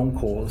on film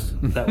cores.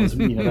 That was,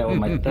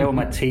 they were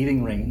my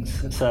teething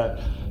rings. So,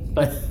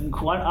 but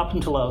quite up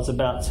until I was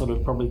about sort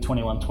of probably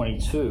 21,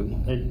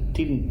 22, it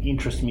didn't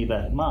interest me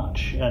that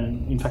much.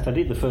 And in fact, I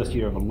did the first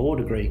year of a law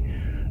degree.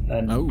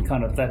 And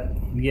kind of that,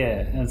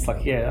 and it's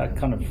like, I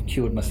kind of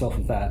cured myself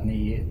of that in a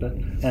year.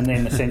 And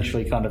then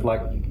essentially kind of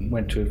like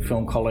went to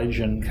film college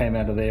and came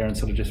out of there and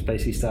sort of just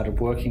basically started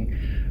working.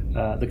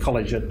 The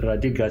college that I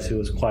did go to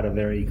was quite a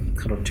very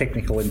kind of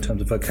technical in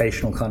terms of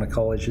vocational kind of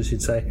college, as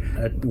you'd say.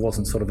 It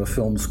wasn't sort of a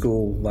film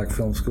school like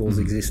film schools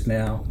exist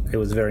now. It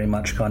was very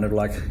much kind of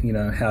like,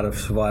 how to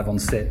survive on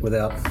set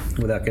without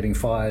getting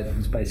fired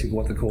is basically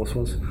what the course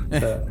was.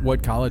 So,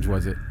 what college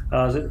was it?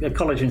 I was at a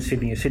college in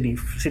Sydney,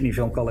 Sydney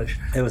Film College.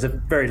 It was a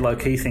very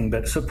low-key thing,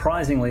 but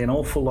surprisingly, an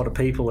awful lot of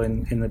people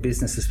in the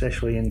business,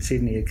 especially in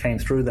Sydney, came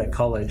through that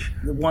college.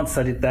 Once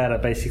I did that, I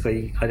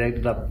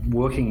ended up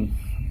working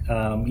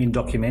in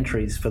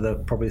documentaries for the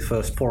probably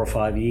first 4 or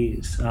 5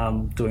 years,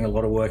 doing a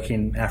lot of work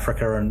in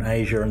Africa and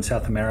Asia and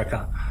South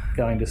America,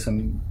 going to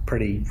some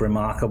pretty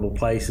remarkable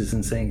places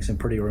and seeing some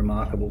pretty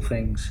remarkable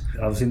things.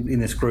 I was in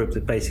this group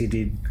that basically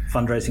did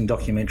fundraising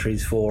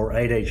documentaries for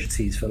aid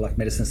agencies, for like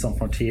Médecins Sans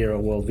Frontières or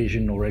World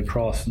Vision or Red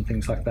Cross and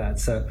things like that.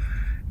 So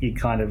you'd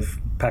kind of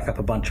pack up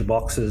a bunch of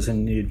boxes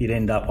and you'd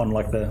end up on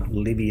like the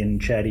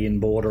Libyan-Chadian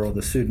border or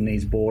the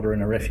Sudanese border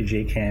in a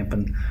refugee camp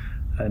and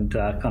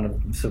kind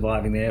of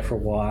surviving there for a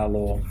while,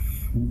 or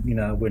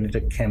went into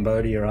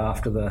Cambodia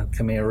after the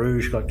Khmer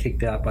Rouge got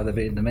kicked out by the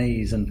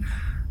Vietnamese and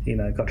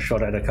got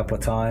shot at a couple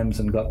of times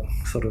and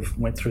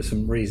went through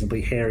some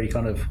reasonably hairy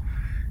kind of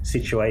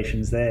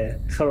situations there.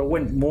 Sort of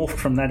morphed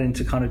from that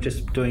into kind of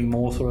just doing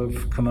more sort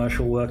of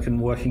commercial work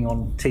and working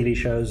on TV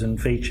shows and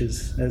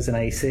features as an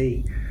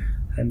AC.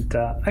 And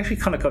actually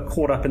kind of got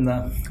caught up in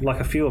like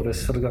a few of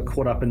us sort of got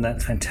caught up in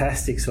that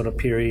fantastic sort of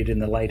period in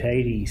the late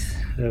 80s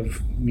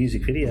of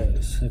music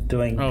videos, of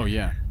doing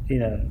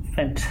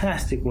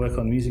fantastic work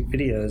on music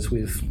videos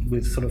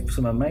with sort of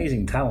some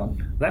amazing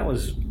talent. That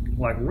was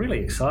like really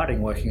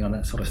exciting working on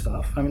that sort of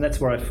stuff. I mean, that's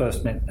where I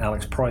first met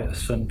Alex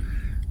Proyas, and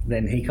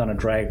then he kind of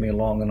dragged me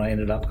along and I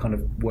ended up kind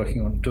of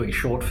working on doing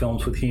short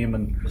films with him,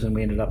 and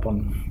we ended up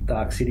on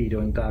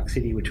doing Dark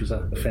City, which was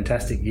a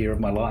fantastic year of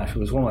my life. It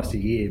was almost a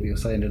year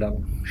because I ended up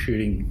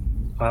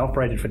I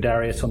operated for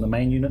Darius on the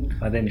main unit.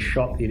 I then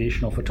shot the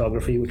additional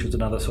photography, which was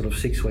another sort of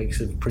 6 weeks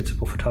of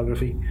principal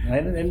photography.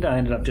 And I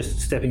ended up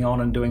just stepping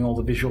on and doing all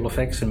the visual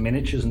effects and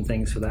miniatures and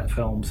things for that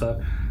film. So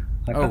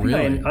I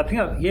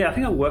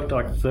think I worked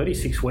like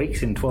 36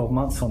 weeks in 12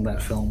 months on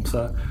that film.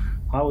 So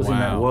I was in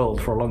that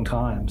world for a long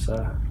time. So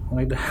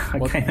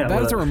that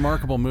is a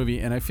remarkable movie,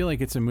 and I feel like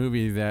it's a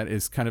movie that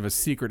is kind of a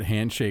secret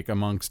handshake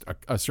amongst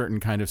a certain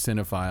kind of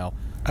cinephile.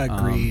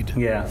 Agreed.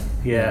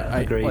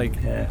 Agreed.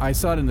 I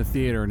saw it in the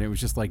theater, and it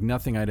was just like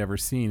nothing I'd ever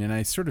seen, and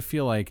I sort of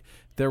feel like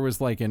there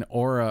was like an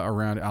aura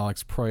around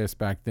Alex Proyas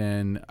back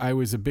then. I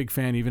was a big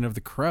fan even of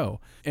The Crow,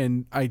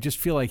 and I just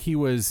feel like he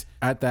was,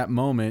 at that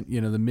moment,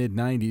 the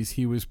mid-90s,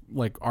 he was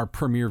like our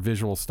premier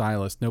visual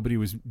stylist. Nobody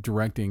was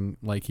directing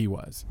like he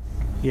was.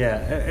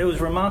 Yeah, it was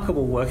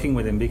remarkable working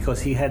with him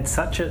because he had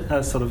such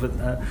a sort of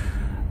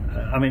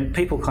I mean,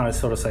 people kind of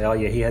sort of say, oh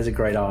yeah, he has a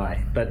great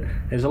eye, but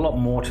there's a lot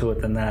more to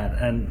it than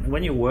that. And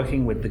when you're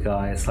working with the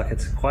guy,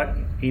 it's quite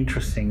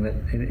interesting that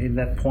in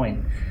that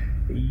point,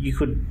 you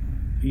could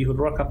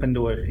rock up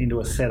into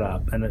a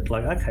setup and it's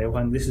like, okay,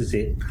 well, this is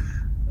it.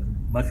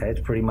 Okay,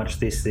 it's pretty much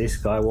this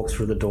guy walks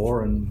through the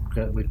door and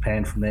we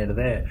pan from there to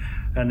there.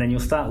 And then you'll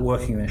start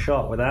working the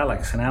shot with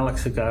Alex, and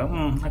Alex will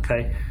go,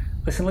 okay,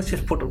 listen, let's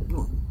just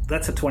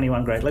that's a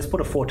 21 grade, let's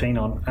put a 14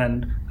 on.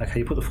 And okay,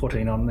 you put the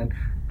 14 on, and then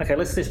okay,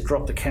 let's just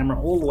drop the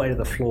camera all the way to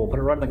the floor, put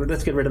it right,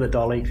 let's get rid of the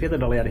dolly, get the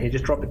dolly out of here,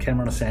 just drop the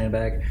camera on a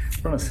sandbag,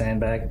 put on a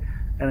sandbag.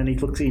 And then he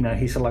looks, he's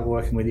sort of like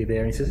working with you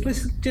there, and he says,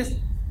 let's just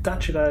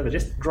touch it over,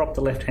 just drop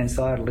the left hand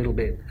side a little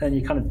bit. And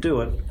you kind of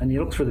do it, and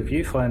you look through the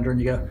viewfinder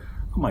and you go,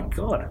 oh my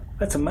God,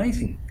 that's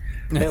amazing.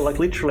 They're like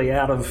literally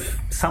out of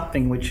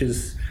something which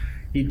is,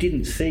 you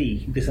didn't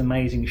see this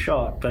amazing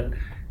shot, but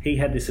he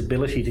had this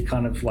ability to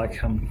kind of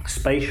like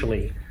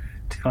spatially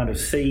to kind of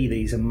see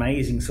these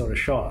amazing sort of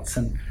shots.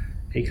 And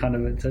he kind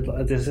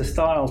of, there's a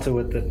style to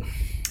it that,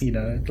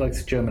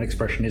 like German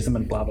expressionism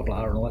and blah, blah,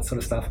 blah, and all that sort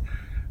of stuff.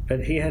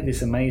 But he had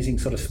this amazing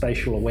sort of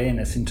spatial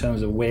awareness in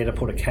terms of where to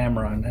put a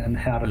camera and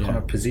how to kind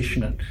of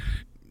position it.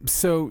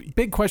 So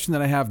big question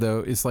that I have, though,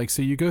 is like,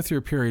 so you go through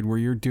a period where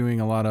you're doing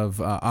a lot of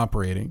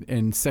operating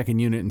and second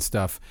unit and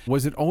stuff.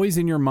 Was it always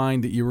in your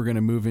mind that you were going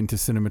to move into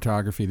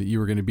cinematography, that you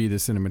were going to be the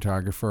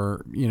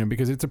cinematographer,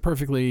 because it's a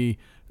perfectly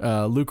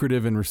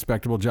lucrative and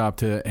respectable job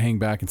to hang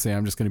back and say,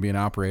 I'm just going to be an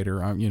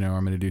operator. I'm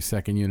going to do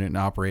second unit and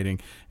operating.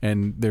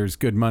 And there's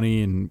good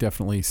money and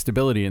definitely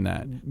stability in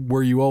that.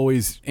 Were you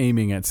always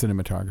aiming at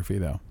cinematography,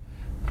 though?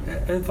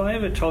 Have I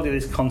ever told you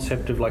this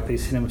concept of like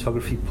these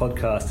cinematography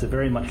podcasts are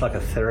very much like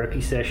a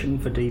therapy session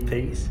for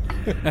DPs?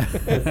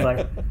 It's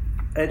like,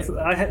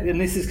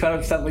 and this is kind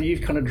of something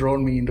you've kind of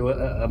drawn me into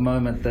a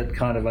moment that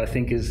kind of I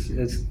think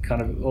is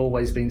kind of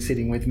always been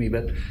sitting with me,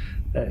 but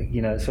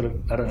sort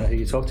of I don't know who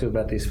you talk to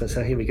about this, but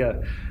so here we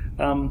go.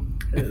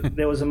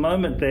 There was a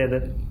moment there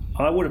that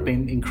I would have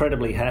been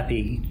incredibly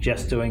happy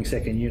just doing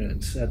second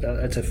units.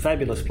 It's a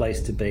fabulous place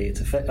to be.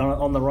 It's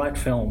on the right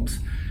films.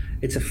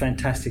 It's a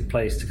fantastic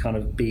place to kind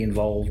of be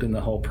involved in the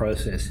whole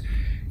process.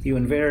 You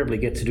invariably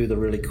get to do the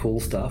really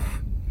cool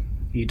stuff.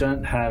 You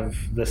don't have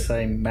the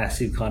same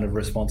massive kind of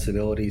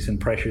responsibilities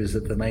and pressures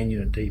that the main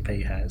unit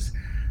DP has.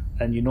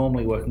 And you're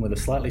normally working with a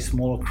slightly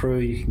smaller crew.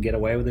 You can get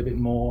away with a bit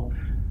more.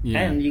 Yeah.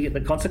 And you get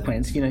the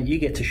consequence, you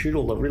get to shoot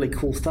all the really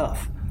cool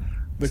stuff.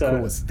 The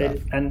coolest stuff.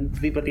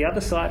 But the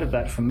other side of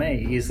that for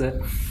me is that,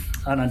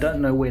 and I don't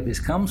know where this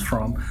comes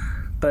from,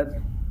 but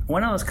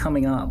when I was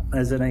coming up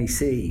as an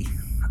AC,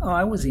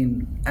 I was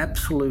in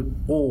absolute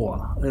awe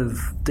of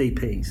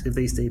DPs, of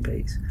these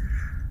DPs.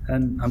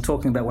 And I'm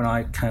talking about when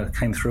I kind of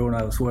came through and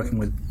I was working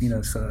with,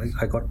 so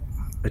I got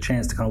a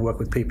chance to kind of work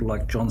with people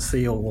like John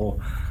Seal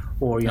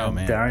or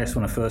Darius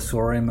when I first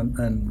saw him,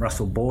 and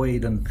Russell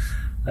Boyd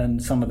and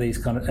some of these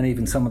kind of, and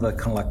even some of the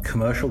kind of like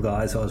commercial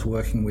guys I was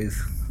working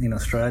with in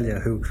Australia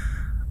who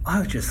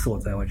I just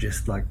thought they were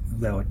just like,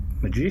 they were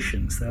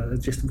magicians. They were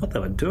just, what they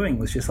were doing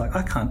was just like,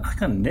 I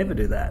can never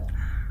do that.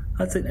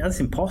 That's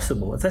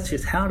impossible. That's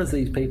just, how does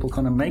these people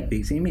kind of make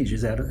these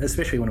images out of,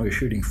 especially when we were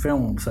shooting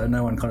film, so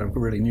no one kind of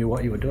really knew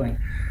what you were doing.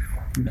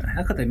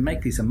 How could they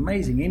make these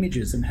amazing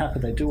images, and how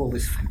could they do all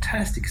this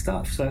fantastic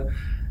stuff? So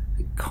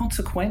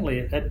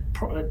consequently,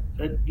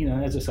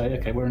 as I say,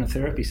 okay, we're in a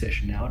therapy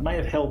session now. It may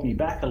have held me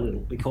back a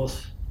little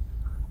because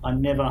I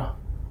never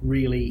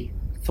really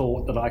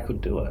thought that I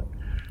could do it.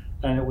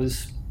 And it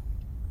was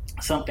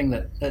something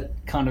that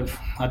kind of,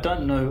 I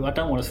don't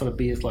want to sort of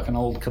be as like an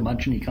old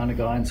curmudgeon-y kind of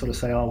guy and sort of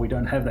say, oh, we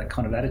don't have that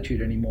kind of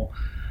attitude anymore.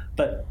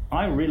 But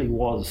I really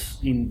was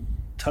in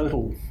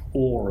total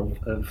awe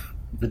of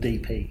the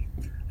DP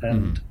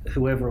and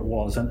whoever it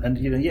was. And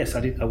yes,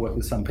 I worked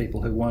with some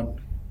people who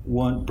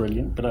weren't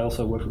brilliant, but I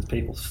also worked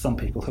with some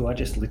people who I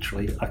just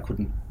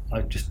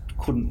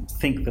couldn't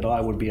think that I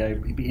would be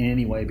able, in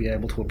any way, be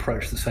able to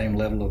approach the same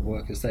level of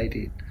work as they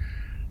did.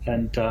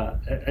 And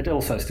it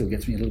also still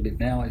gets me a little bit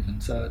now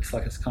even. So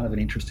it's kind of an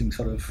interesting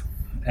sort of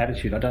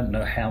attitude. I don't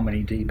know how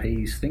many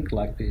DPs think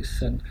like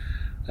this, and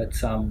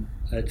it's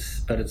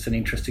an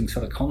interesting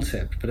sort of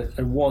concept. But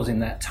it was in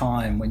that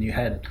time when you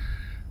had,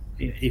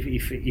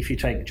 if you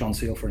take John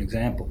Seal for an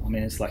example, I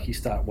mean, it's like you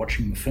start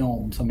watching the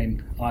films. I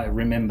mean, I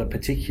remember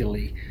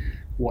particularly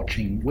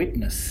watching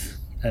Witness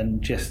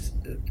and just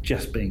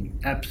being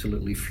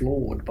absolutely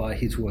floored by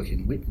his work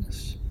in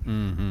Witness.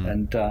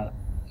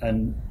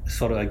 And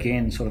sort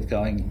of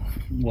going,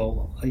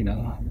 well,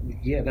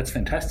 yeah, that's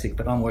fantastic,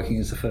 but I'm working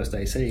as the first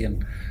AC,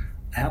 and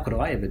how could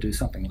I ever do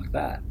something like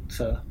that?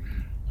 So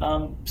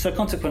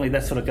consequently,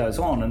 that sort of goes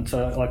on, and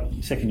so like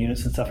second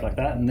units and stuff like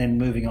that, and then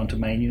moving on to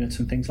main units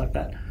and things like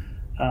that.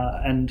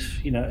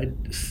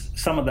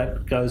 Some of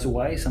that goes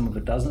away, some of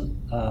it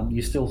doesn't.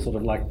 You still sort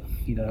of like,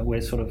 we're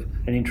sort of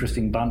an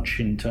interesting bunch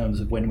in terms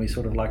of when we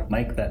sort of like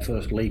make that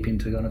first leap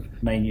into kind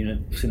of main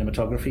unit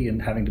cinematography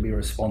and having to be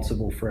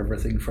responsible for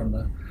everything from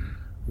the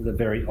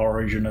very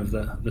origin of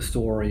the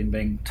story and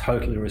being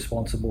totally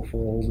responsible for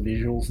all the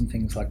visuals and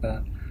things like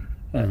that.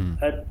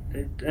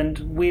 And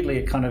weirdly,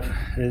 it kind of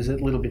is a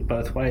little bit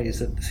both ways,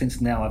 that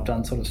since now I've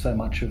done sort of so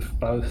much of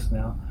both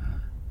now,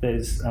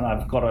 and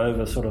I've got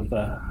over sort of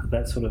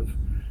that sort of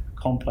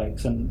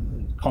complex,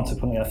 and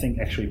consequently I think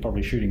actually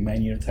probably shooting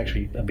main unit's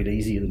actually a bit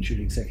easier than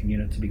shooting second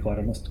unit, to be quite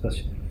honest,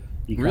 because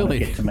you kind of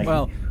get to make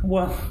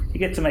you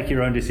get to make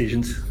your own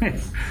decisions.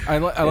 I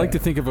like to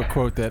think of a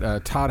quote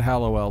that Todd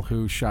Hallowell,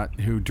 who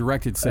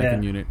directed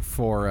second unit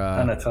for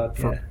I know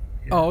Todd,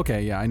 Oh,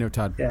 okay, yeah, I know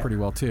Todd pretty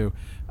well too.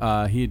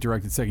 He had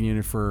directed second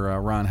unit for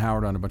Ron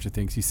Howard on a bunch of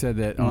things. He said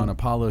that on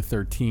Apollo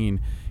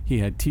 13 he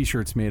had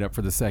T-shirts made up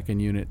for the second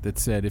unit that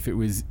said if it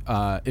was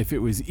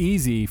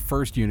easy,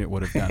 first unit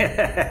would have done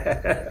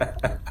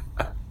it.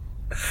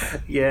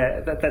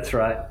 Yeah, that's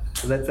right.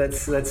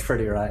 That's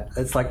pretty right.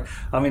 It's like,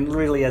 I mean,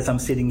 really, as I'm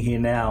sitting here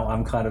now,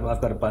 I've got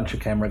a bunch of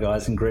camera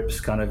guys and grips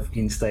kind of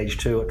in stage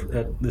 2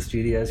 at the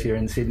studios here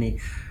in Sydney,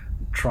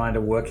 trying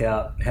to work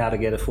out how to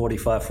get a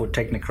 45-foot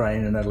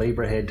Technicrane and a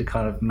Libra head to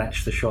kind of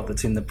match the shot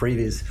that's in the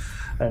previs.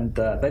 And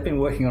they've been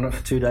working on it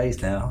for 2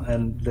 days now,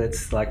 and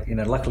that's like,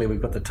 luckily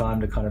we've got the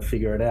time to kind of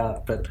figure it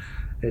out. But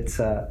it's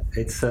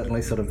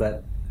certainly sort of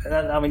that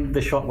I mean,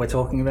 the shot we're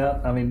talking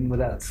about, I mean,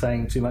 without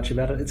saying too much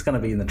about it, it's going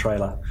to be in the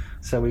trailer.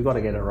 So we've got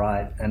to get it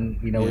right. And,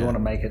 we want to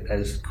make it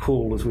as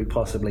cool as we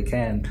possibly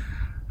can.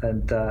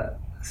 And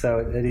so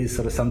it is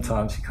sort of,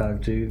 sometimes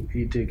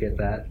you do get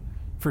that.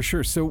 For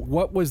sure. So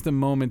what was the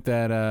moment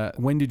that,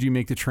 when did you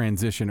make the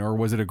transition, or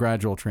was it a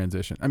gradual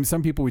transition? I mean,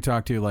 some people we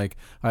talk to, like,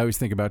 I always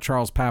think about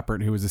Charles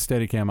Pappert, who was a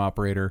Steadicam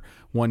operator,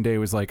 one day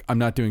was like, I'm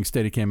not doing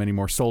Steadicam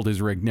anymore, sold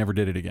his rig, never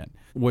did it again.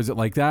 Was it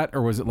like that?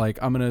 Or was it like,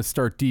 I'm going to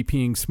start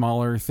DPing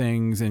smaller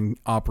things and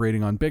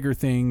operating on bigger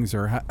things?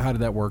 Or how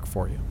did that work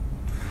for you?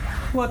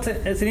 Well,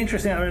 it's an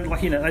interesting, I mean,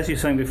 like, as you were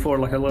saying before,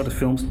 like a lot of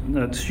film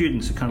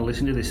students who kind of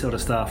listen to this sort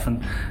of stuff,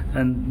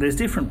 and there's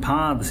different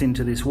paths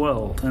into this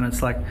world, and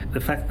it's like the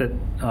fact that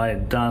I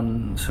had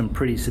done some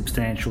pretty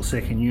substantial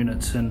second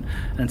units, and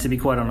to be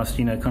quite honest,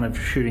 kind of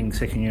shooting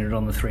second unit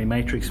on the 3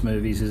 Matrix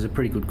movies is a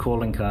pretty good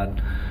calling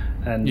card.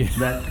 And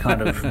that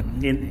kind of,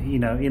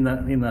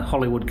 in the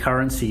Hollywood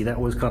currency,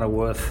 that was kind of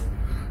worth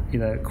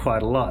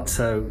quite a lot.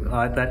 So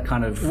that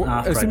kind of,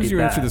 after as soon I as did you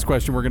that, answer this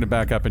question, we're going to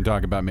back up and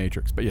talk about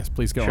Matrix. But yes,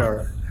 please go on.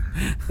 Sure.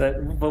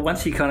 But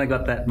once you kind of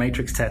got that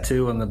Matrix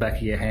tattoo on the back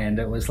of your hand,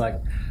 it was like,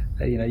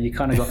 you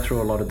kind of got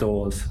through a lot of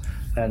doors,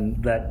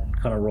 and that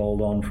kind of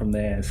rolled on from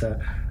there. So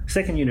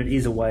second unit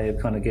is a way of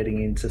kind of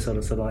getting into sort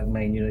of like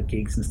main unit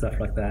gigs and stuff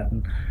like that.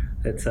 And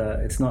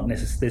it's not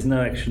there's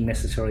no actually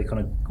necessarily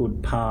kind of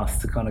good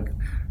path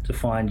to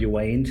find your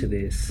way into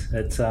this.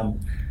 It's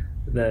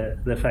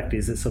the fact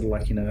is, it's sort of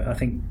like, I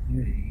think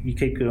you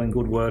keep doing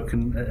good work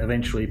and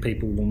eventually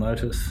people will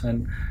notice,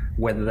 and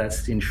whether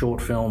that's in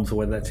short films or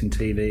whether that's in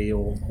TV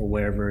or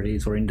wherever it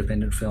is, or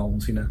independent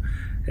films,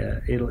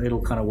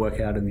 it'll kind of work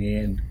out in the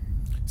end.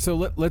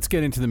 So let's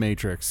get into The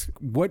Matrix.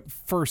 What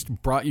first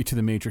brought you to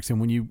The Matrix? And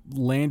when you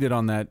landed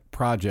on that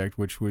project,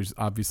 which was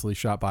obviously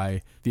shot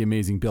by the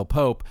amazing Bill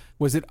Pope,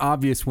 was it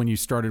obvious when you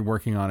started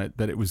working on it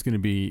that it was going to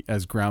be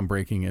as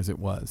groundbreaking as it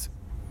was?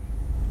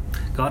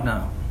 God,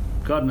 no.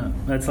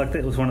 It's like,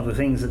 that was one of the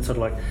things that sort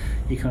of like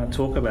you can't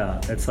talk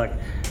about. It's like,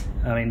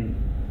 I mean,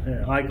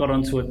 I got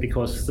onto it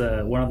because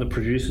one of the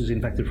producers,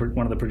 in fact,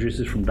 one of the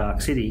producers from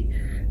Dark City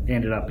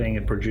ended up being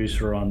a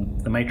producer on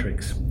The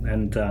Matrix.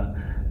 And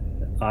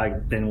I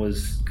then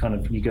was kind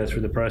of, you go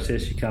through the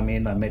process, you come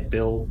in, I met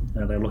Bill,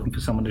 they were looking for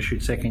someone to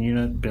shoot second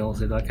unit. Bill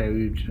said, okay,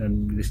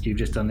 you've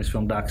just done this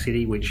film Dark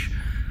City, which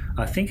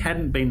I think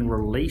hadn't been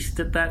released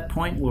at that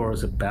point, or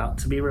was about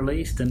to be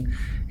released. And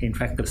in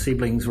fact, the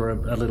siblings were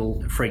a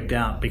little freaked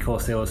out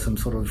because there was some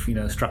sort of,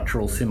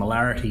 structural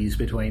similarities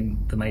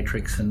between The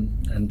Matrix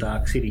and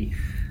Dark City.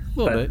 A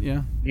little bit,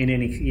 yeah. In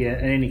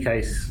any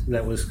case,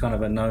 that was kind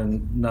of a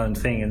known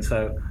thing, and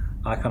so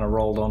I kind of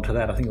rolled onto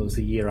that. I think it was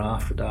the year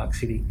after Dark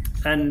City.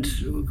 And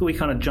we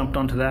kind of jumped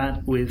onto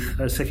that with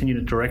a second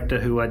unit director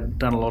who I'd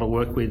done a lot of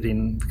work with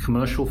in the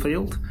commercial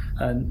field.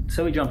 And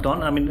so we jumped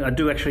on. I mean, I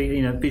do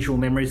actually, visual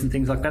memories and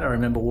things like that. I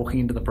remember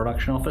walking into the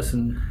production office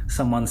and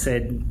someone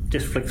said,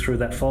 just flick through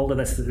that folder.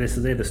 They're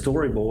the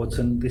storyboards,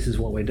 and this is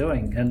what we're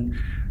doing. And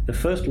the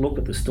first look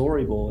at the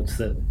storyboards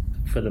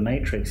for The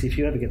Matrix, if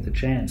you ever get the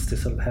chance to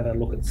sort of have a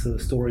look at the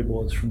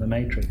storyboards from The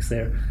Matrix,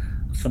 they're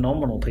a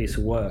phenomenal piece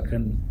of work.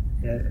 And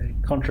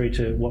contrary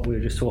to what we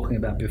were just talking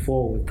about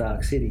before with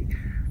Dark City,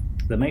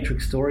 the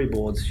Matrix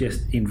storyboards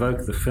just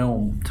invoke the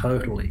film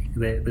totally.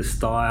 The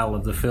style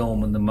of the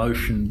film and the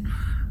motion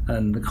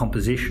and the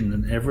composition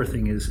and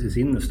everything is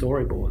in the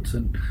storyboards,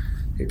 and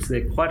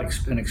they're quite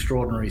an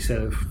extraordinary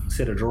set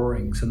of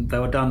drawings. And they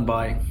were done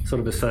by sort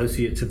of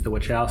associates of the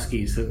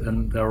Wachowskis,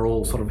 and they were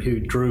all sort of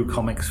who drew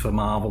comics for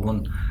Marvel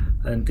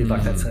and did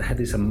like that. So it had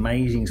this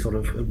amazing sort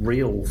of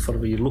real sort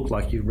of, you look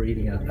like you're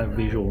reading a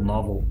visual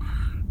novel.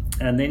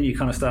 And then you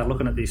kind of start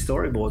looking at these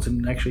storyboards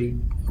and actually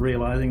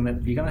realizing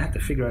that you're going to have to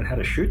figure out how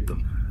to shoot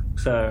them.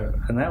 So,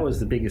 and that was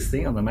the biggest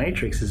thing on The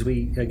Matrix, is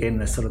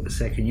that's sort of the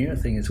second unit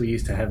thing, is we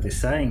used to have this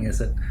saying, is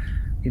that,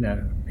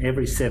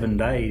 every 7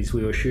 days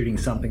we were shooting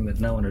something that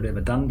no one had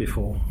ever done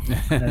before.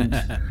 And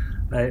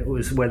it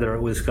was, whether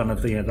it was kind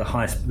of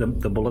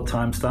the bullet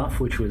time stuff,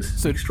 which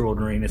was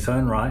extraordinary in its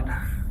own right.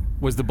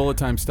 Was the bullet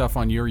time stuff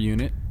on your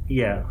unit?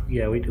 Yeah,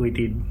 we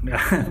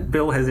did.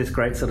 Bill has this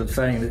great sort of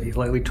saying that,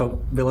 like,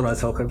 Bill and I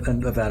talk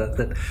about it,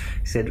 that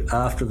he said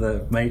after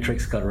The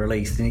Matrix got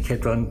released, and he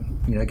kept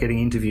on, getting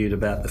interviewed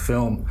about the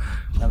film,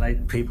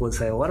 and people would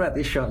say, well, what about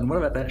this shot and what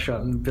about that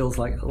shot? And Bill's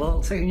like,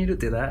 well, second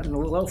unit did that, and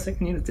well,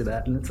 second unit did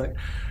that, and it's like,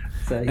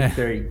 so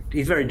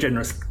he's very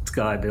generous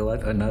guy, Bill.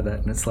 I know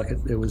that, and it's like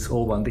it was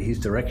all under his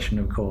direction,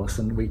 of course,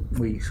 and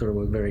we sort of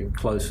were very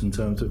close in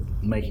terms of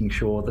making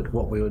sure that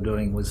what we were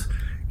doing was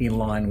in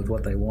line with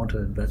what they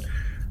wanted. But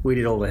we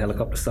did all the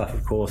helicopter stuff,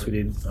 of course. We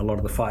did a lot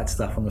of the fight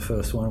stuff on the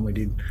first one. We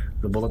did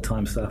the bullet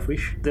time stuff.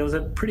 There was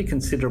a pretty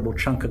considerable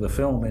chunk of the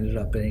film ended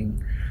up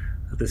being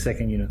the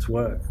second unit's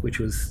work, which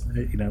was,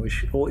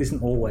 which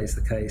isn't always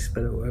the case,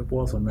 but it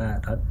was on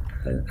that.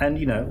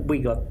 And we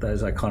got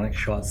those iconic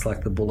shots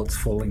like the bullets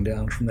falling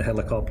down from the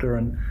helicopter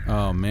and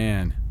oh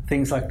man,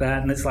 things like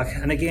that. And it's like,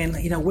 and again,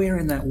 we're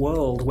in that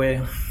world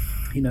where,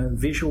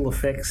 visual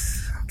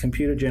effects,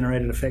 computer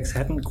generated effects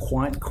hadn't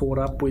quite caught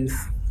up with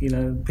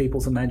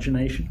people's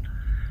imagination.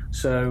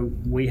 So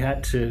we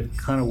had to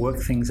kind of work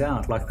things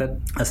out like that.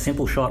 A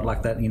simple shot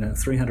like that,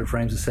 300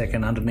 frames a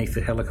second underneath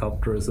the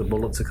helicopter as the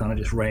bullets are kind of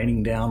just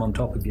raining down on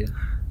top of you.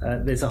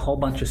 There's a whole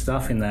bunch of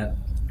stuff in that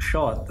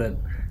shot that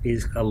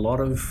is a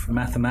lot of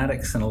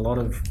mathematics and a lot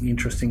of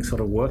interesting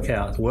sort of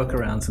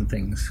workarounds and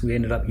things. We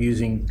ended up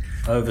using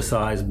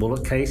oversized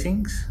bullet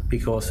casings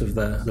because of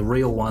the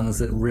real ones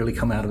that really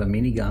come out of a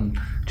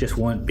minigun just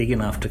weren't big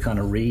enough to kind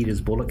of read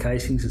as bullet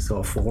casings as they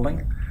were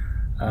falling.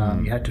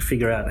 You had to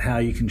figure out how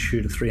you can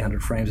shoot a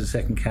 300 frames a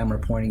second camera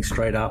pointing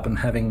straight up and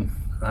having,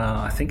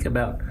 I think,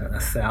 about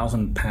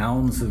 1,000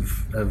 pounds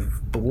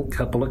of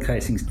bullet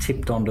casings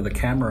tipped onto the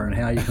camera, and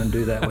how you can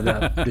do that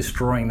without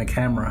destroying the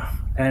camera,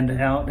 and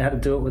how to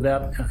do it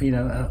without,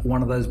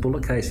 one of those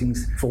bullet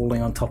casings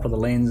falling on top of the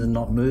lens and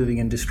not moving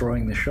and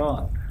destroying the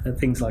shot, and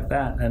things like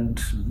that.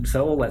 And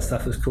so all that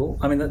stuff is cool.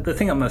 I mean, the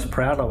thing I'm most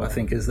proud of, I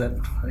think, is that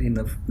in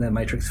the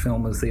Matrix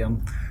film is the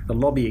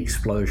lobby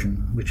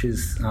explosion, which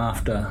is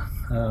after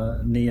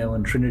Neo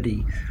and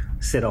Trinity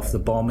set off the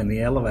bomb in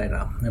the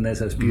elevator, and there's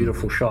those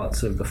beautiful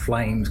shots of the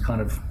flames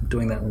kind of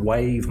doing that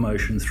wave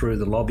motion through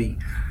the lobby,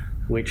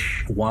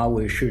 which while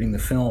we were shooting the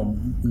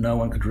film, no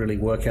one could really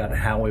work out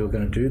how we were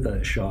going to do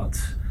those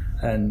shots.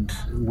 And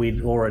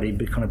we'd already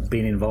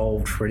been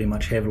involved pretty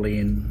much heavily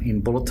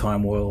in bullet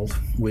time world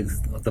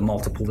with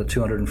the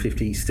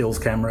 250 stills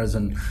cameras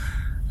and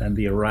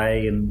the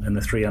array and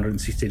the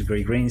 360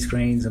 degree green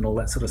screens and all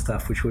that sort of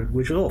stuff, which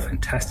was all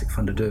fantastic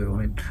fun to do. I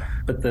mean,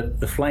 but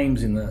the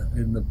flames in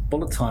the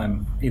bullet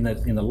time in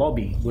the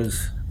lobby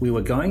was, we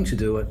were going to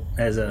do it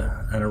as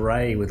an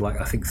array with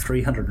I think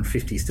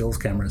 350 stills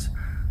cameras,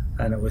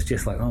 and it was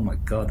just like, oh my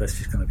God, that's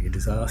just going to be a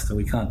disaster.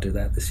 We can't do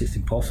that. That's just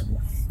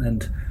impossible.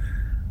 And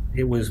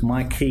it was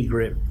my key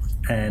grip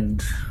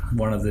and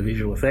one of the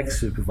visual effects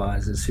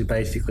supervisors who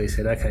basically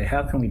said, okay,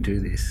 how can we do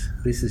this?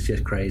 This is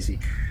just crazy.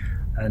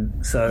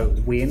 And so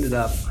we ended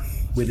up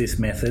with this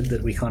method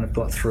that we kind of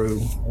got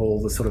through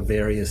all the sort of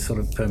various sort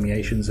of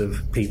permeations of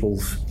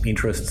people's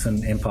interests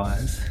and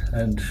empires.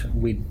 And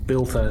we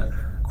built a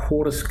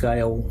quarter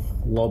scale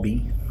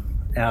lobby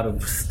out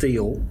of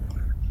steel,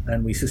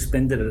 and we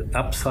suspended it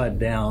upside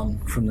down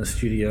from the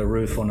studio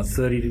roof on a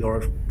 30 or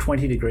a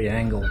 20 degree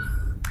angle.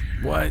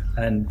 What?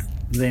 And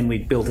then we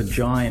built a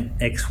giant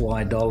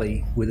XY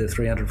dolly with a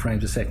 300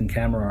 frames a second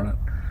camera on it.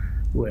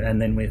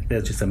 And then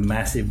there's just a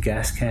massive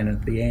gas cannon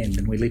at the end,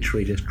 and we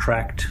literally just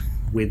tracked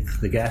with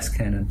the gas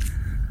cannon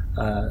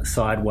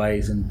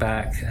sideways and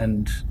back,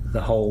 and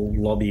the whole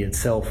lobby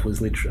itself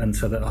was literally, and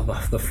so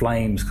the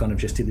flames kind of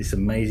just did this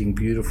amazing,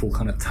 beautiful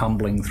kind of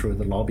tumbling through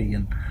the lobby.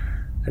 And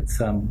it's,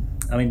 I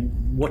mean,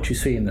 what you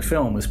see in the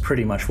film is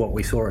pretty much what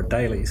we saw at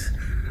Daly's.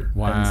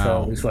 Wow. And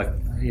so it was like,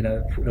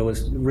 it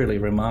was really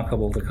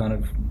remarkable to kind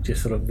of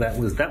just sort of, that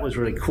was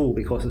really cool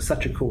because it's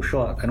such a cool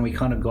shot, and we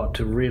kind of got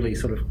to really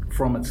sort of,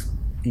 from its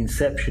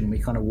inception, we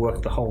kind of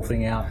worked the whole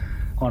thing out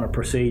on a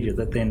procedure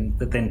that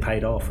then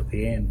paid off at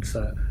the end.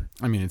 So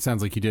I mean, it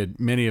sounds like you did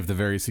many of the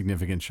very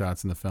significant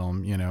shots in the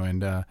film,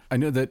 and I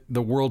know that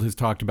the world has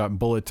talked about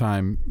bullet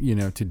time,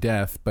 to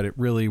death, but it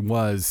really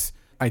was,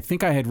 I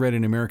think I had read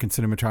an American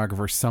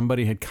cinematographer,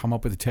 somebody had come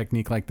up with a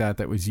technique like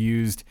that was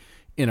used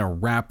in a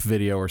rap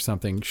video or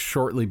something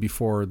shortly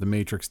before The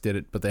Matrix did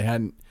it, but they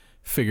hadn't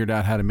figured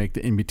out how to make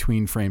the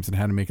in-between frames and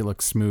how to make it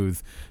look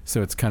smooth,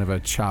 so it's kind of a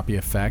choppy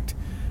effect.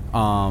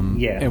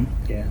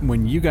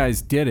 When you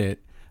guys did it,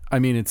 I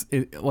mean, it's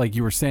like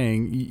you were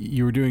saying,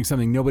 you were doing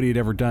something nobody had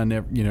ever done,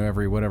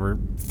 every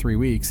 3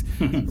 weeks.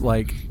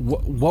 Like,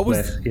 what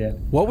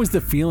was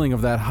the feeling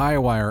of that high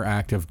wire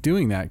act of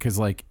doing that? Because,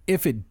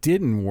 if it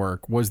didn't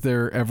work, was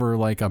there ever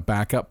a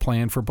backup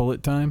plan for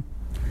bullet time?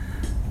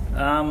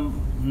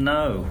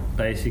 No,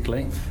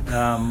 basically.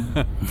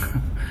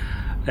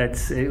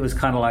 It was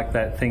kind of like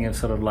that thing of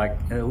sort of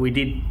we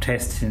did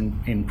tests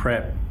in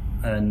prep,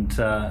 and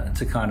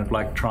to kind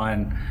of try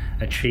and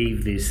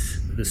achieve the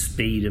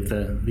speed of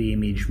the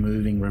image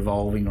moving,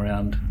 revolving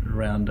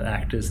around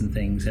actors and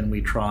things, and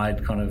we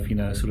tried kind of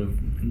sort of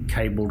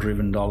cable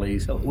driven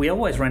dollies. We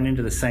always ran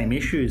into the same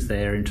issues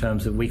there in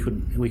terms of we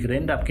could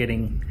end up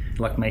getting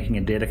making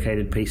a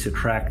dedicated piece of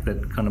track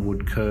that kind of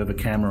would curve a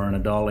camera and a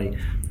dolly,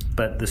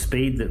 but the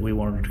speed that we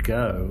wanted to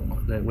go,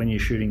 that when you're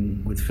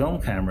shooting with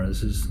film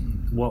cameras, is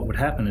what would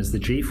happen is the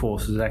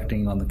G-forces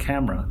acting on the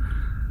camera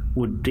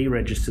would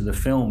deregister the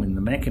film in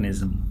the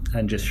mechanism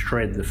and just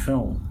shred the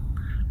film.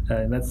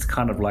 That's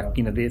kind of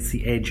that's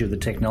the edge of the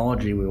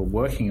technology we were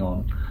working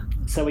on.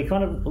 So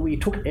we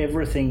took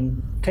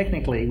everything,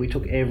 technically we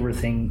took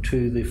everything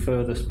to the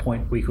furthest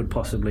point we could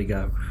possibly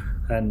go.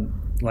 And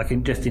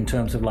in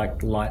terms of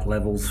light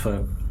levels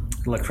for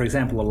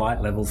example, the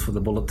light levels for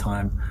the bullet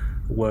time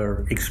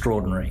were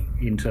extraordinary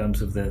in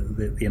terms of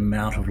the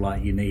amount of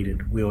light you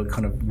needed. We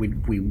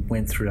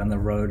went through down the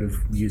road of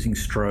using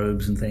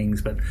strobes and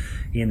things, but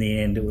in the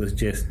end it was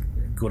just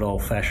good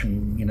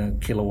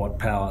old-fashioned, kilowatt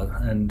power.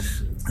 And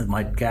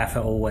my gaffer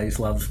always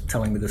loves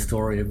telling me the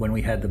story of when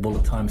we had the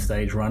bullet time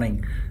stage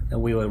running,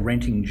 we were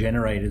renting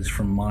generators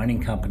from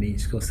mining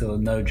companies because there were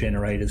no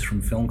generators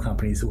from film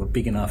companies that were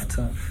big enough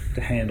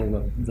to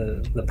handle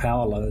the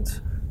power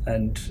loads.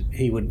 And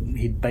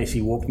he'd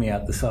basically walk me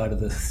out the side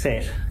of the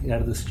set, out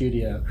of the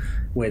studio,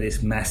 where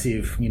this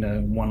massive,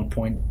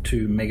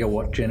 1.2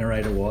 megawatt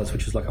generator was,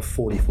 which is like a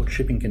 40-foot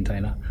shipping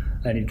container.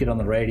 And he'd get on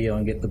the radio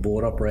and get the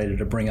board operator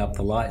to bring up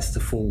the lights to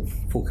full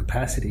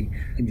capacity.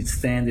 And you'd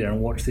stand there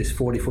and watch this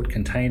 40-foot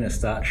container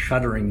start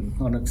shuddering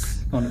on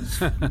its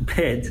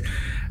bed.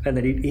 And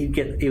then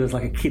he was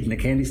like a kid in a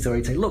candy store.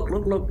 He'd say, look.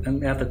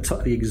 And out the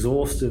top, the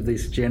exhaust of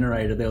this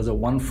generator, there was a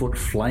 1-foot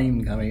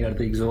flame coming out of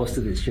the exhaust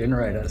of this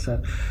generator.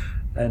 So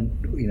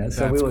we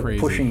were crazy.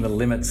 Pushing the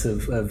limits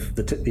of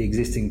the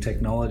existing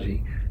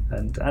technology.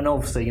 And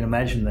obviously, you can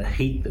imagine the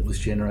heat that was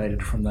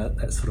generated from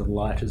that sort of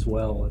light as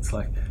well. It's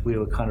like we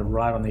were kind of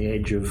right on the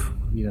edge of,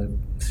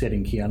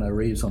 setting Keanu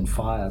Reeves on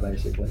fire,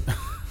 basically.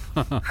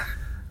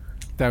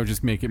 That would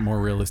just make it more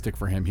realistic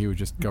for him. He would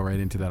just go right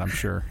into that, I'm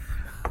sure.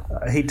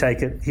 He'd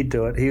take it. He'd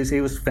do it. He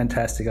was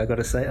fantastic, I got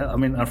to say. I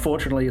mean,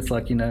 unfortunately, it's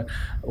like,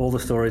 all the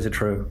stories are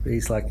true.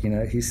 He's like,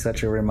 he's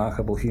such a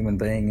remarkable human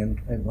being,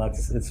 and like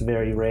it's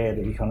very rare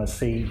that you kind of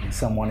see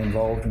someone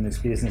involved in this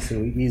business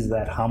who is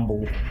that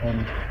humble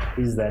and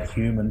is that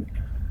human.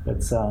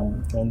 It's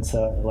and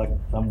so like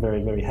I'm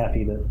very, very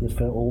happy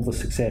for all the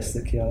success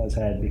that Keanu's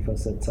had,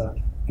 because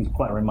he's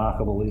quite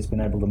remarkable that he's been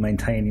able to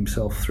maintain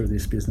himself through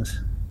this business.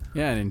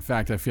 Yeah, and in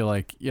fact, I feel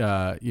like,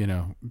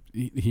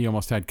 he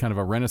almost had kind of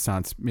a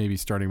renaissance maybe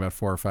starting about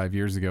 4 or 5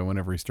 years ago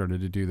whenever he started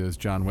to do those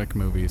John Wick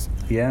movies.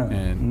 Yeah.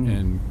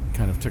 And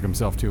kind of took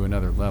himself to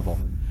another level.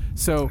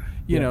 So,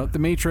 The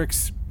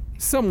Matrix,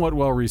 somewhat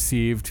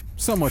well-received,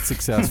 somewhat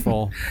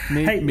successful,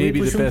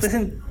 maybe the best...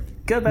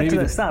 Go back to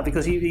the start,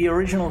 because your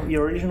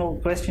original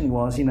question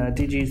was,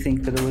 did you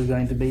think that it was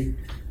going to be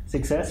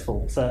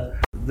successful? So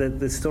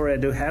the story I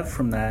do have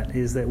from that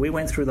is that we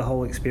went through the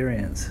whole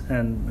experience,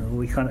 and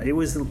it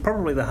was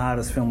probably the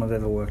hardest film I've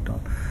ever worked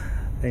on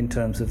in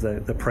terms of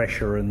the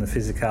pressure and the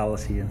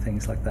physicality and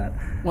things like that.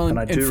 Well,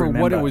 and for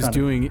what it was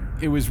doing,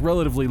 it was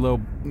relatively low.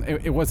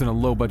 It wasn't a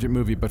low budget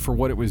movie, but for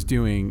what it was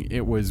doing,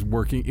 it was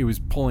working. It was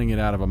pulling it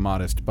out of a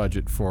modest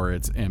budget for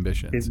its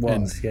ambitions. It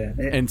was,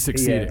 and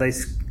succeeded. Yeah,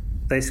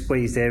 they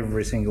squeezed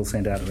every single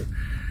cent out of it.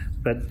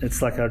 But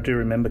it's like I do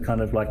remember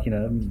kind of like,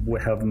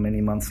 however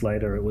many months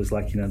later, it was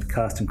like, the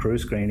cast and crew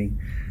screening.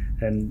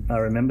 And I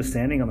remember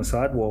standing on the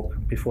sidewalk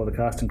before the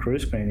cast and crew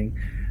screening,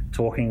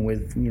 talking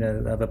with,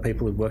 other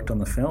people who'd worked on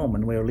the film.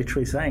 And we were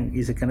literally saying,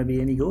 is it going to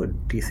be any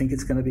good? Do you think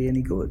it's going to be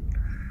any good?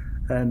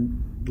 And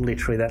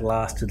literally that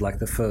lasted like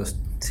the first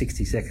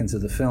 60 seconds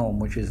of the film,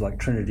 which is like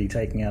Trinity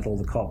taking out all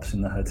the cops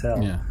in the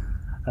hotel. Yeah.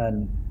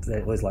 And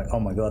it was like, oh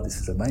my God, this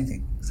is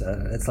amazing.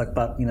 So it's like,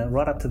 but,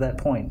 right up to that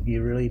point,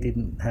 you really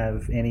didn't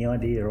have any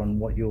idea on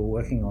what you were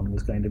working on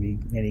was going to be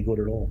any good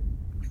at all.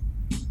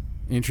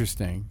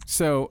 Interesting.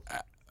 So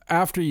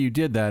after you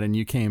did that and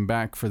you came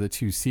back for the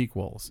 2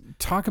 sequels,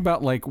 talk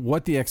about like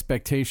what the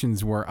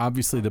expectations were.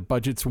 Obviously the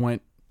budgets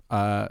went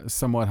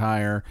somewhat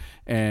higher,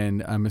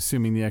 and I'm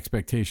assuming the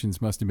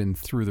expectations must have been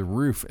through the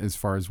roof as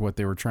far as what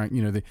they were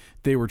trying,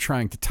 they were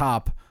trying to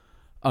top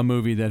a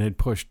movie that had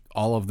pushed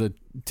all of the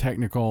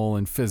technical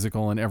and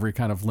physical and every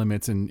kind of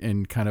limits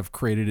and kind of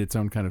created its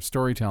own kind of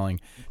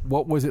storytelling.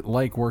 What was it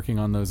like working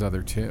on those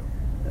other 2?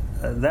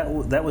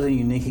 That was a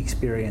unique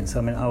experience.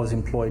 I mean, I was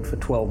employed for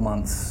 12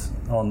 months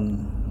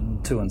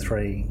on 2 and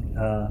 3,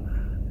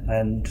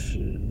 and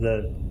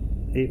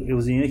it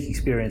was a unique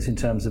experience in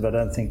terms of, I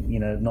don't think,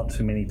 not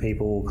too many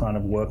people will kind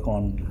of work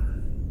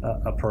on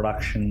a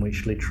production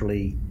which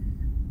literally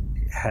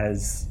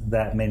has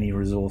that many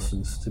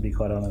resources, to be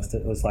quite honest.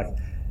 It was like,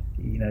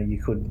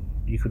 you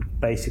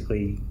could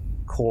basically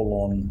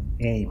call on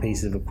any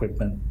piece of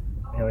equipment,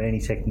 any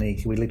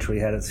technique. We literally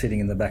had it sitting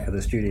in the back of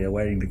the studio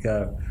waiting to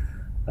go.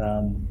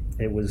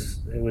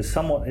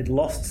 It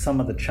lost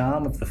some of the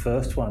charm of the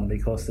first one,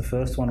 because the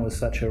first one was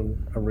such a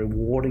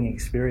rewarding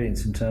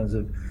experience in terms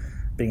of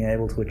being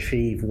able to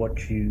achieve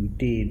what you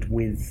did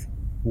with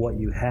what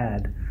you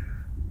had,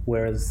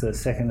 whereas the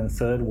second and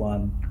third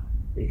one,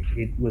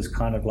 it was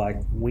kind of like,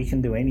 we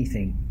can do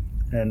anything,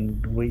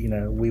 and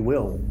we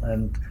will.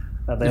 And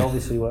they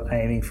obviously were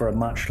aiming for a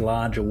much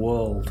larger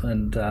world,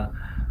 and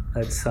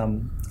it's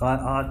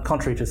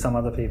contrary to some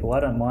other people, I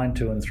don't mind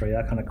 2 and 3.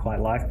 I kind of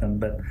quite like them,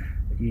 but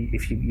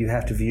if you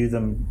have to view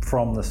them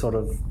from the sort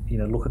of,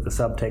 look at the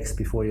subtext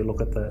before you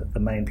look at the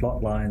main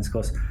plot lines,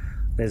 because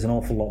there's an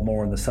awful lot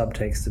more in the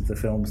subtext of the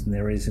films than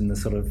there is in the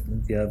sort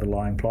of the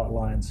overlying plot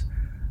lines.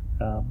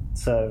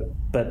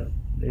 But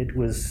it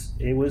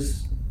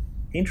was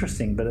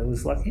interesting, but it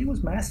was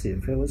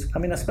massive. It was,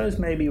 I suppose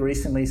maybe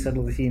recently sort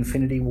of the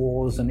Infinity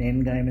Wars and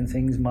Endgame and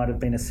things might have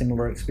been a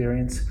similar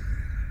experience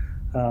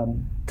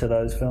to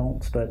those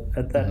films, but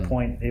at that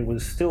point it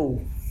was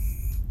still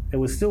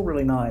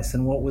really nice.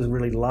 And what was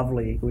really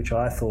lovely, which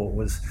I thought,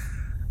 was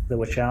the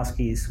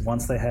Wachowskis,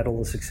 once they had all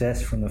the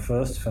success from the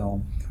first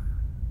film,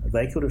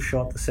 they could have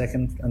shot the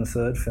second and the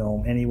third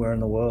film anywhere in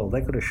the world.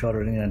 They could have shot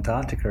it in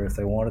Antarctica if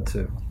they wanted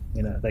to.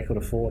 They could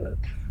afford it.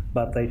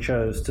 But they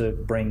chose to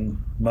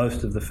bring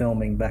most of the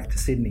filming back to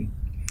Sydney,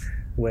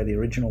 where the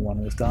original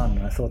one was done.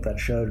 And I thought that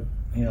showed,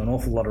 an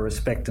awful lot of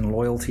respect and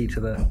loyalty to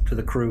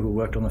the crew who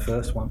worked on the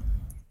first one.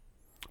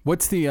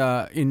 What's the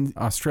in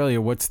Australia?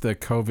 What's the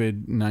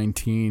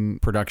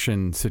COVID-19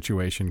 production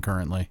situation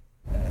currently?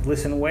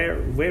 Listen,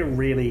 we're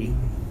really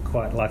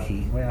quite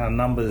lucky. Our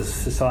numbers,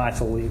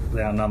 societally,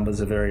 our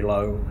numbers are very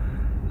low.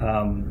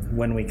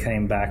 When we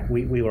came back,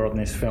 we were on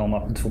this film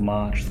up until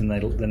March.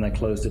 Then they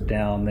closed it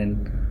down.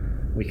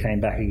 Then we came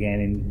back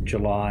again in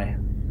July.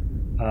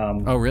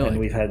 Oh, really? And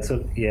we've had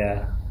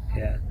yeah.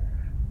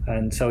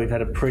 And so we've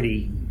had a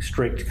pretty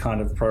strict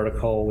kind of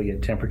protocol. We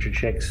get temperature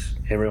checks.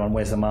 Everyone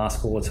wears a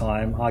mask all the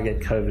time. I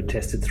get COVID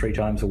tested 3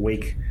 times a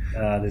week.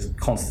 There's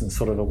constant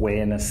sort of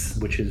awareness,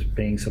 which is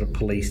being sort of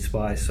policed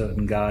by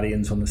certain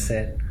guardians on the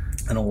set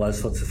and all those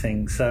sorts of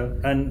things. So,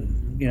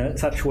 and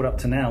touch wood, up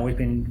to now, we've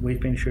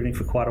been shooting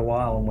for quite a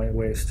while, and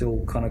we're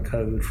still kind of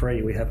COVID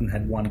free. We haven't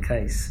had one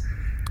case.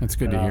 That's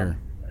good to hear.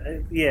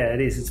 Yeah, it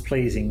is. It's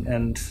pleasing,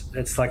 and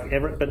it's like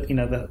but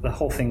the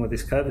whole thing with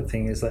this COVID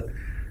thing is that.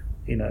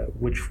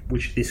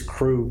 Which this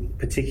crew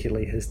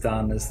particularly has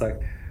done is like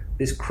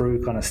this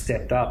crew kind of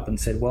stepped up and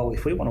said, well,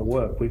 if we want to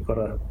work, we've got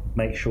to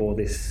make sure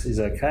this is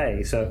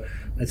okay. So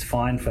it's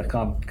fine for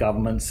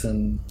governments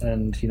and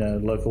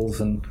locals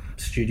and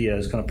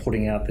studios kind of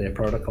putting out their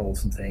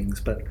protocols and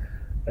things, but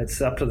it's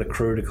up to the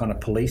crew to kind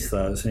of police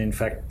those. And in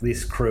fact,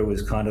 this crew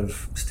has kind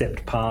of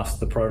stepped past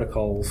the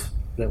protocols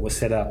that were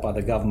set out by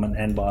the government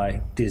and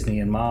by Disney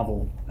and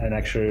Marvel, and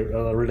actually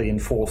are really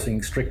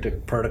enforcing stricter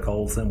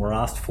protocols than were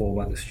asked for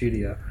by the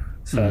studio.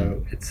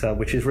 So it's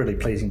which is really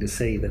pleasing to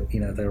see that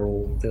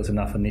there's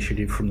enough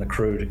initiative from the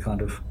crew to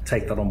kind of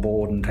take that on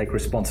board and take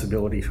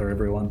responsibility for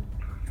everyone.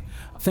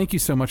 Thank you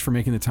so much for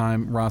making the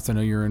time, Ross. I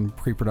know you're in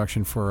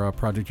pre-production for a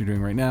project you're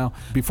doing right now.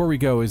 Before we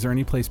go, is there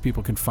any place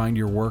people can find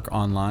your work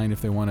online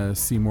if they want to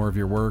see more of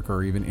your work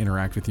or even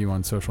interact with you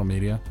on social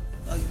media?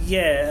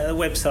 Yeah, the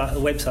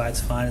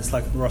website's fine. It's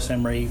like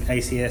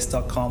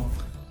rossemeryacs.com.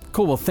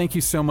 Cool. Well, thank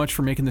you so much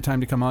for making the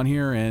time to come on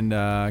here. And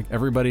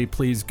everybody,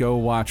 please go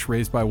watch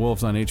Raised by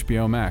Wolves on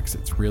HBO Max.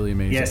 It's really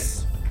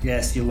amazing.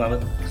 Yes, you'll love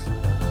it.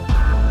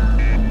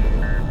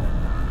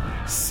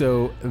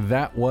 So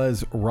that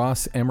was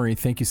Ross Emery.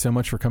 Thank you so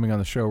much for coming on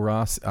the show,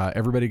 Ross.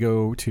 Everybody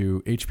go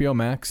to HBO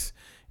Max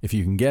if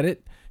you can get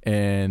it,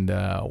 and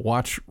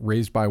watch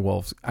Raised by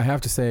Wolves. I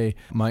have to say,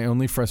 my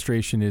only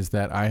frustration is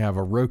that I have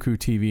a Roku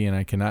TV and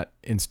I cannot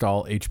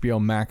install HBO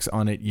Max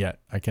on it yet.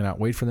 I cannot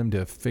wait for them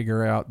to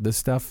figure out this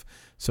stuff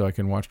so I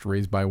can watch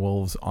Raised by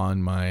Wolves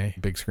on my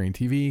big screen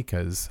TV,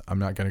 because I'm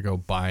not going to go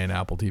buy an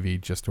Apple TV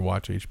just to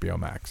watch HBO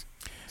Max.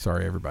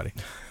 Sorry, everybody.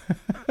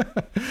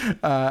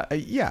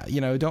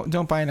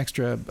 Don't buy an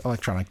extra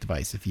electronic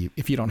device if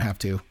you don't have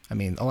to. I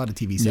mean, a lot of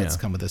TV sets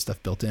come with this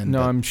stuff built in.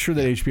 No, I'm sure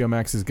that HBO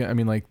Max is. I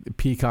mean, like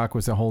Peacock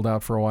was a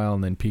holdout for a while,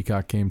 and then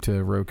Peacock came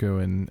to Roku,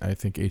 and I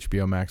think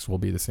HBO Max will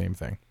be the same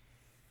thing.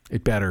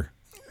 It better.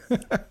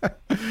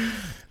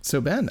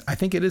 So Ben, I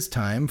think it is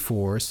time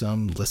for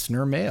some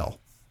listener mail.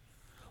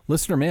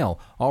 Listener mail.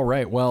 All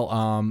right.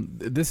 Well,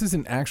 this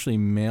isn't actually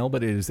mail,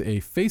 but it is a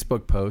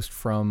Facebook post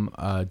from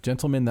a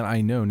gentleman that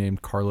I know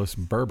named Carlos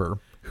Berber,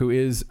 who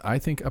is, I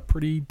think, a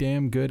pretty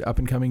damn good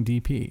up-and-coming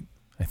DP.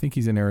 I think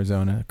he's in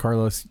Arizona.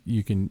 Carlos,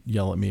 you can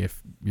yell at me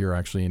if you're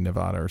actually in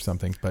Nevada or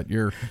something, but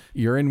you're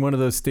in one of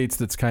those states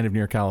that's kind of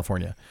near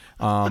California.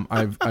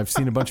 I've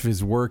seen a bunch of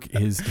his work.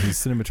 His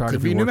cinematography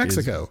could be work New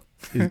Mexico.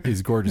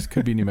 Is gorgeous.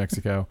 Could be New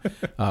Mexico.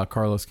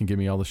 Carlos can give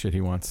me all the shit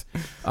he wants.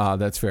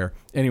 That's fair.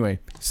 Anyway,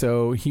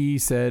 so he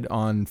said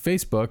on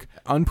Facebook,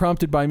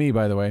 unprompted by me,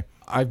 by the way,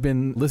 I've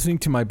been listening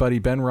to my buddy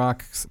Ben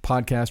Rock's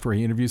podcast where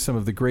he interviews some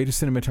of the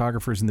greatest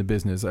cinematographers in the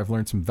business. I've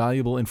learned some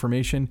valuable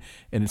information,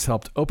 and it's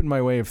helped open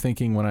my way of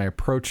thinking when I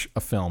approach a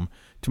film.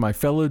 To my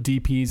fellow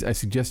DPs, I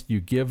suggest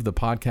you give the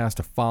podcast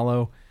a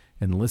follow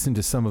and listen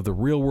to some of the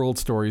real-world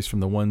stories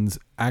from the ones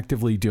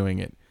actively doing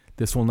it.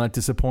 This will not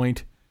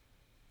disappoint.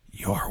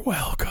 You're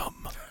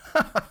welcome.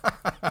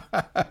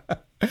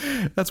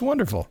 That's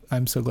wonderful.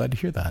 I'm so glad to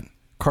hear that.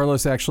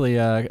 Carlos actually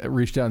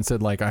reached out and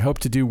said, like, I hope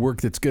to do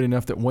work that's good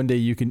enough that one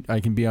day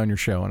I can be on your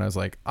show. And I was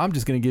like, I'm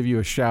just going to give you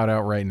a shout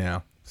out right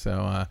now.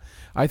 So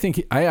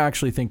I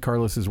actually think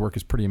Carlos's work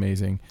is pretty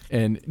amazing.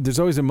 And there's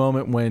always a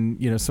moment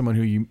when, someone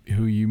who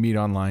you meet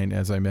online,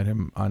 as I met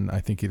him on,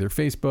 I think, either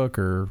Facebook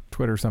or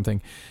Twitter or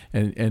something,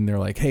 and they're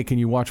like, hey, can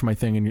you watch my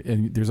thing?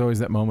 And there's always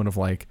that moment of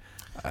like,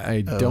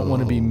 I don't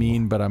want to be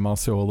mean, but I'm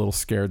also a little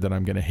scared that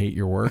I'm going to hate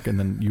your work. And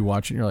then you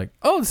watch it and you're like,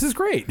 oh, this is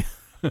great.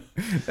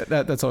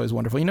 That's always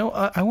wonderful.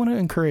 I want to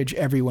encourage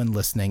everyone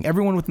listening,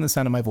 everyone within the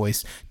sound of my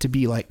voice, to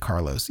be like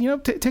Carlos.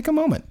 Take a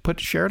moment,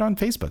 share it on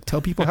Facebook,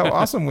 tell people how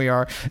awesome we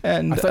are.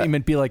 And I thought you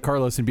meant be like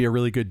Carlos and be a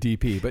really good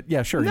DP, but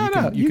yeah, sure.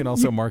 You can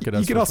also market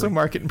us. You can also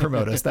market and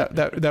promote us.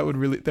 That would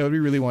be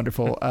really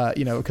wonderful.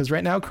 Because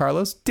right now,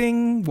 Carlos,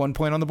 ding, 1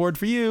 point on the board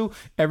for you.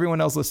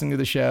 Everyone else listening to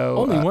the show,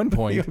 only 1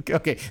 point.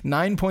 Okay,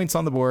 9 points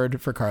on the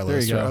board for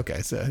Carlos. There you go.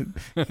 Okay, so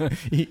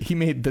he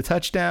made the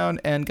touchdown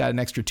and got an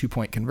extra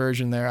 2-point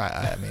conversion there.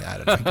 I mean, I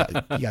don't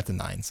know. He got to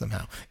 9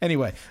 somehow.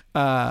 Anyway,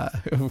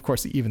 of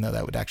course, even though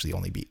that would actually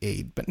only be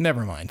 8, but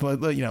never mind.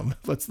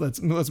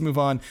 Let's move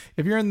on.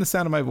 If you're in the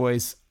sound of my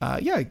voice,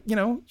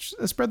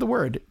 spread the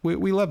word.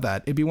 We love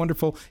that. It'd be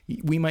wonderful.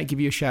 We might give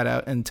you a shout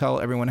out and tell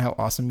everyone how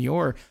awesome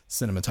your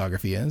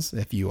cinematography is,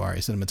 if you are a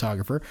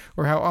cinematographer,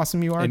 or how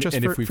awesome you are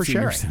for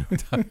sharing.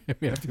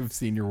 We have to have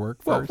seen your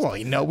work first. Well,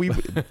 we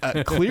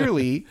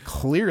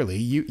clearly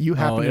you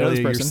happen to know this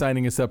person. You're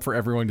signing us up for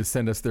everyone to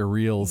send us their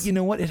reels. You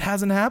know what? It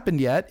hasn't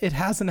happened yet. It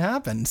hasn't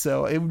happened.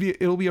 So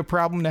it'll be a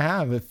problem to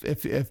have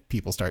if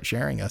people start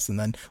sharing us, and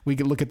then we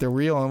could look at their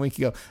reel and we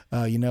could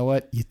go, you know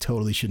what? You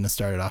totally shouldn't have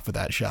started off with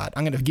that shot.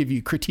 I'm going to give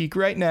you critique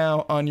right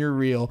now on your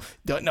reel.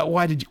 Don't know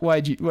why'd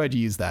you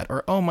use that?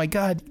 Or, oh my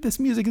God, this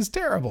music is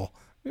terrible.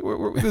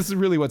 This is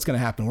really what's going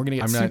to happen. We're going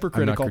to get super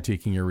critical. I'm not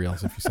critiquing your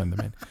reels if you send them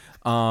in.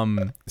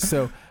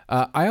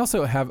 I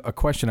also have a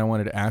question I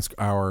wanted to ask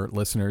our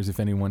listeners, if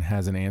anyone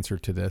has an answer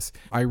to this.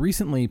 I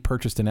recently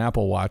purchased an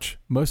Apple Watch,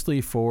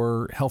 mostly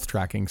for health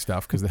tracking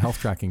stuff, because the health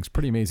tracking is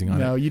pretty amazing on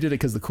it. No, you did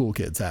it because the cool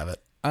kids have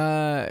it.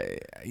 I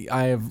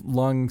have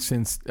long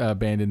since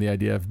abandoned the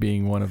idea of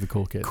being one of the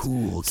cool kids.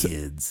 Cool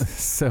kids.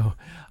 So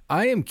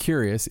I am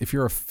curious, if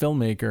you're a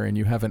filmmaker and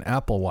you have an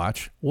Apple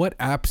Watch, what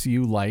apps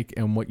you like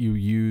and what you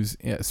use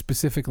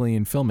specifically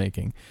in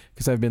filmmaking.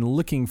 Because I've been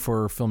looking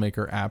for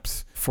filmmaker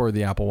apps for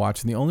the Apple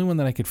Watch, and the only one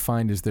that I could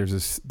find is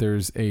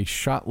there's a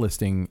shot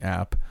listing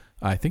app.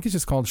 I think it's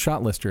just called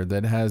Shot Lister,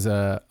 that has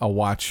a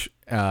watch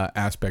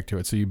aspect to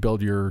it. So you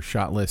build your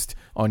shot list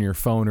on your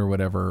phone or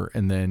whatever,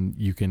 and then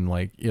you can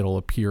it'll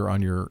appear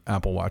on your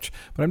Apple Watch.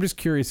 But I'm just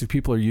curious if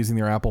people are using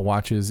their Apple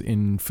Watches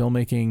in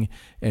filmmaking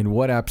and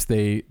what apps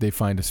they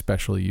find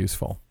especially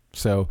useful.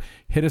 So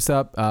hit us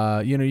up.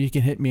 You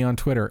can hit me on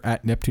Twitter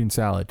at Neptune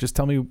Salad. Just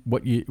tell me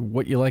what you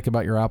like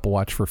about your Apple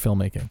Watch for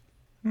filmmaking.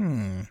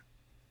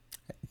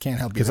 Can't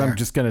help you because I'm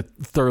just going to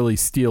thoroughly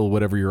steal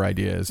whatever your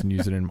idea is and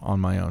use it on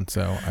my own.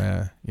 So,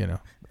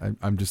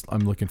 I'm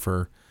looking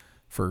for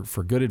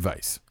good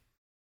advice.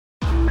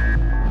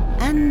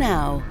 And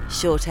now,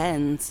 short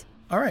ends.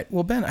 All right.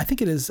 Well, Ben, I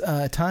think it is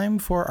time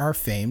for our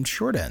famed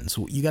short ends.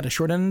 You got a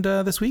short end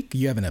this week?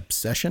 You have an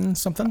obsession,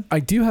 something?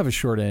 I do have a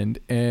short end.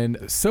 And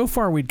so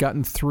far we'd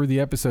gotten through the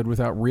episode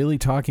without really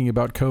talking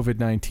about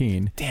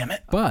COVID-19. Damn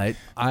it. But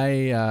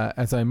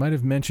as I might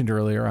have mentioned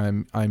earlier,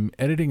 I'm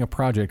editing a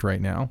project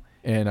right now.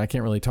 And I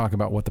can't really talk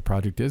about what the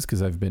project is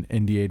because I've been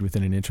NDA'd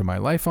within an inch of my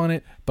life on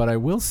it. But I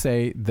will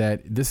say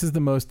that this is the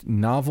most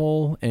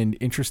novel and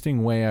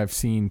interesting way I've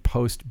seen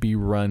post be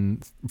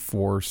run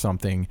for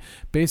something.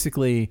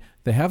 Basically,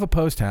 they have a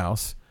post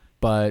house,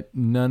 but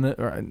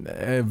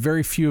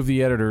very few of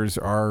the editors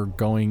are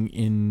going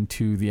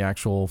into the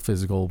actual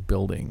physical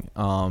building.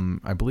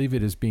 I believe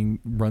it is being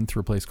run through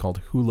a place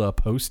called Hula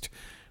Post,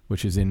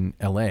 which is in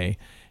LA.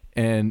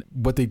 And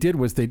what they did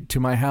was to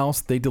my house,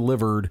 they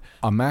delivered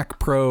a Mac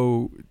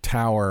Pro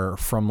tower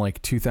from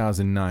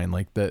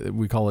 2009,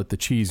 we call it the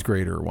cheese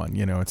grater one,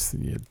 it's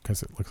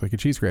because it looks like a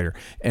cheese grater,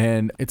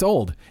 and it's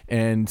old,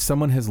 and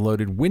someone has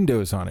loaded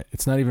Windows on it.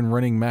 It's not even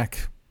running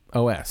Mac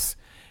OS.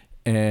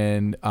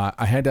 And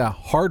I had to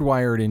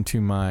hardwire it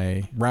into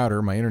my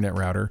router, my internet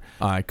router.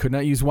 I could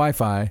not use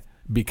Wi-Fi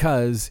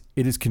because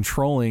it is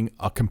controlling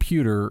a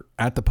computer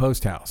at the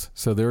post house.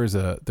 So there's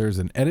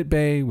an edit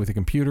bay with a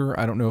computer.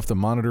 I don't know if the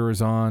monitor is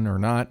on or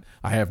not.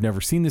 I have never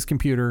seen this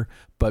computer,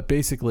 but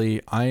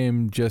basically I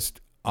am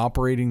just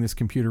operating this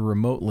computer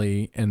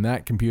remotely, and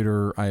that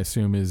computer I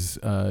assume is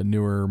a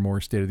newer, more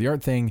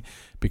state-of-the-art thing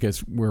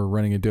because we're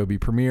running Adobe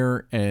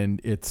Premiere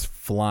and it's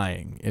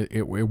flying.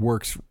 It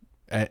works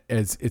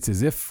as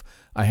if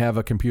I have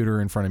a computer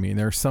in front of me. And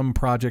there are some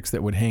projects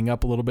that would hang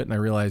up a little bit, and I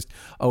realized,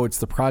 it's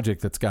the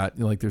project that's got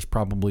there's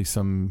probably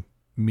some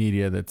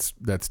media that's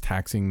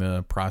taxing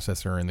the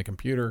processor in the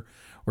computer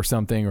or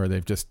something, or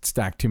they've just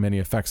stacked too many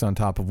effects on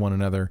top of one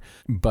another.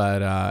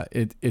 But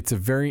it's a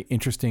very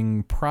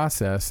interesting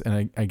process,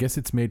 and I guess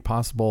it's made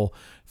possible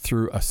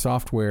through a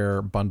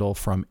software bundle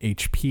from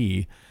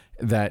HP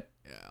that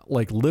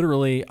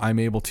literally I'm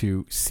able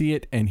to see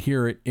it and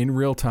hear it in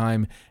real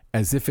time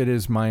as if it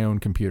is my own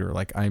computer.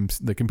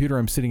 The computer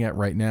I'm sitting at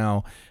right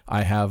now,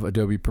 I have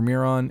Adobe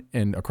Premiere on,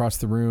 and across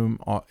the room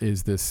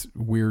is this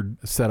weird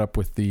setup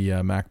with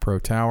the Mac Pro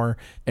tower,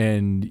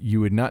 and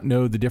you would not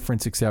know the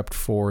difference except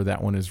for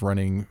that one is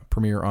running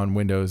Premiere on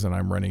Windows and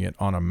I'm running it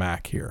on a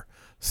Mac here.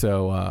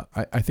 So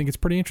I think it's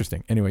pretty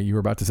interesting. Anyway, you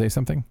were about to say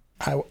something?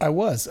 I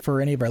was.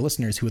 For any of our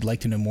listeners who would like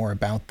to know more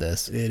about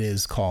this, it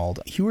is called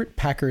Hewlett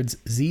Packard's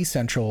Z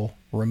Central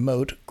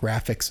Remote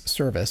Graphics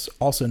Service,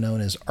 also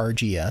known as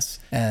RGS.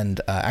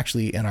 And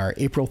actually, in our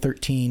April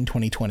 13,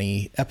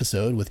 2020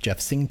 episode with Jeff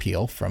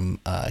Singpeel from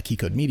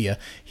Keycode Media,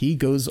 he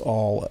goes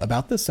all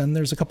about this. And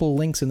there's a couple of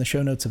links in the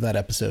show notes of that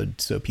episode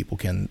so people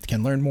can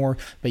learn more.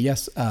 But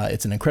yes,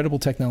 it's an incredible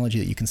technology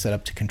that you can set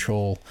up to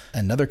control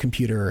another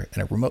computer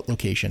in a remote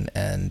location.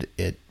 And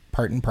it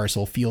part and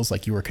parcel feels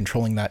like you are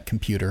controlling that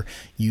computer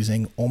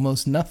using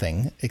almost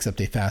nothing except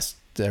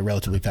a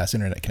relatively fast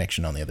internet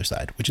connection on the other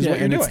side, which is what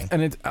you're doing.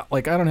 And it's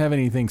like, I don't have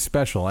anything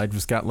special. I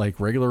just got like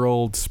regular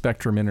old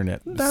Spectrum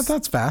internet.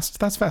 That's fast.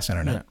 That's fast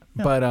internet.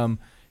 Yeah. But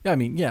yeah, I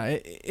mean, yeah,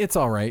 it's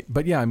all right.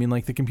 But yeah, I mean,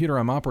 like the computer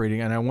I'm operating,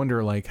 and I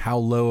wonder like how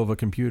low of a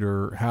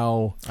computer,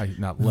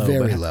 not low,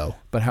 very low,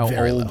 but how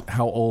very old,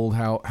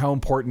 low. how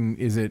important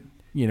is it?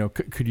 You know,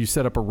 could you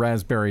set up a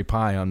Raspberry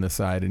Pi on this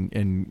side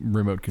and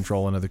remote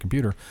control another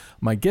computer?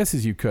 My guess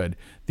is you could.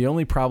 The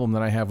only problem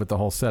that I have with the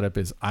whole setup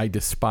is I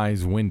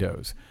despise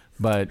Windows.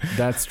 But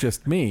that's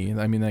just me.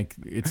 I mean, like,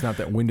 it's not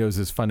that Windows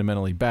is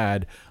fundamentally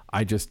bad.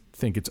 I just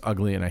think it's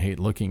ugly and I hate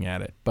looking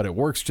at it. But it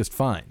works just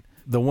fine.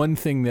 The one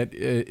thing that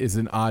is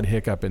an odd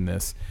hiccup in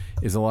this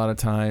is a lot of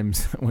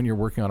times when you're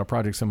working on a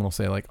project, someone will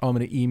say like, oh, I'm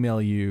going to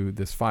email you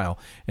this file.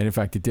 And in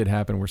fact, it did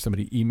happen where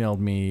somebody emailed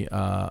me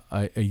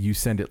a you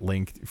send it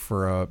link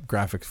for a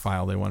graphics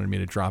file they wanted me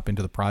to drop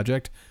into the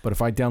project. But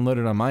if I download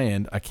it on my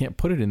end, I can't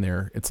put it in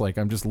there. It's like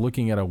I'm just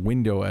looking at a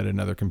window at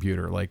another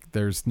computer. Like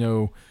there's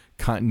no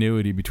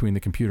continuity between the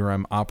computer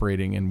I'm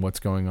operating and what's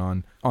going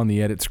on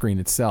the edit screen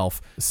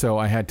itself. So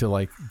I had to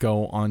like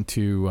go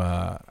onto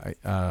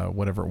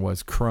whatever it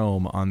was,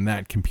 Chrome on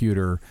that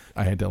computer.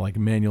 I had to like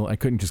I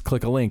couldn't just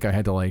click a link. I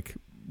had to like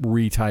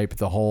retype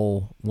the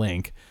whole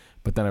link,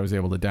 but then I was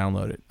able to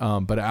download it.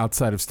 But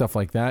outside of stuff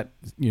like that,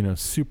 you know,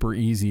 super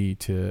easy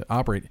to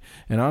operate.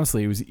 And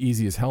honestly, it was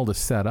easy as hell to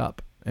set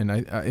up. And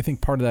I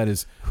think part of that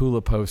is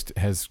Hula Post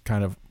has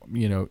kind of,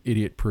 you know,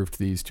 idiot-proofed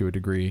these to a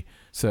degree,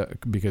 so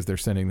because they're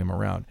sending them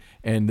around.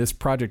 And this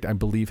project, I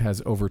believe,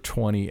 has over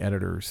 20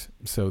 editors.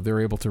 So they're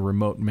able to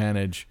remote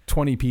manage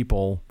 20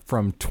 people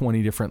from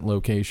 20 different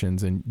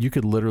locations. And you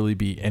could literally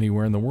be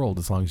anywhere in the world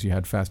as long as you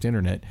had fast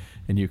internet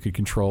and you could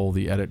control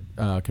the edit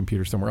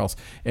computer somewhere else.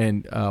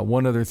 And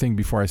one other thing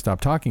before I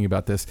stop talking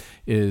about this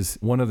is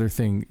one other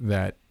thing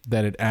that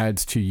it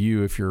adds to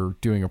you if you're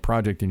doing a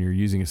project and you're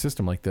using a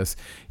system like this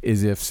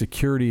is if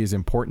security is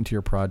important to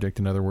your project.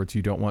 In other words,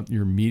 you don't want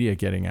your media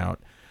getting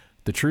out.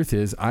 The truth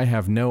is I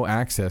have no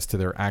access to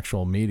their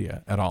actual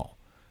media at all.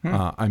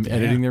 I'm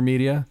editing their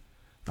media.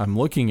 I'm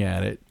looking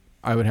at it.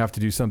 I would have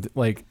to do something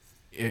like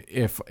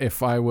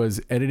if I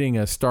was editing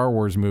a Star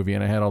Wars movie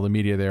and I had all the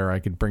media there, I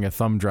could bring a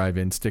thumb drive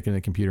in, stick it in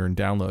the computer and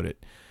download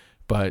it.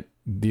 But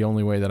the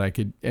only way that I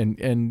could,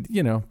 and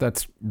you know,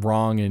 that's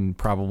wrong and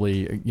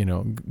probably, you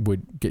know,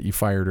 would get you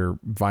fired or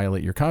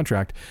violate your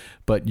contract,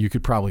 but you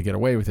could probably get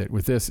away with it.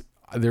 With this,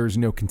 there's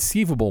no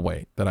conceivable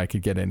way that I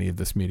could get any of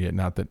this media.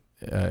 Not that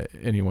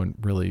anyone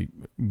really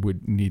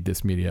would need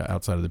this media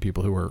outside of the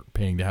people who are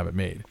paying to have it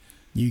made.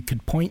 You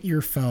could point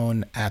your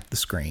phone at the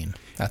screen.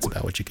 That's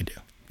about what you could do.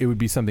 It would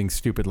be something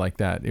stupid like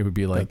that. It would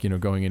be like, you know,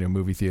 going into a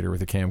movie theater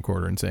with a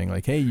camcorder and saying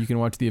like, hey, you can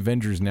watch the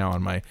Avengers now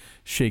on my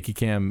shaky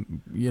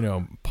cam, you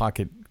know,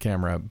 pocket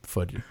camera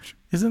footage.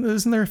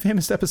 Isn't there a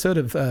famous episode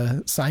of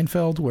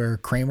Seinfeld where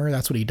Kramer,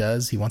 that's what he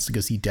does. He wants to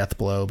go see Death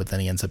Blow, but then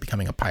he ends up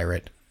becoming a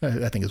pirate.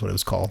 I think is what it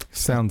was called.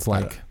 Sounds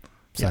like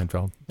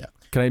Seinfeld. Yeah.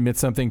 Can I admit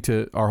something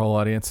to our whole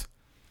audience?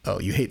 Oh,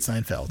 you hate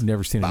Seinfeld.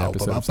 Never seen an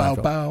episode of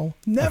Seinfeld.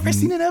 Never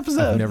seen an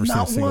episode. I've never seen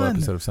a single one.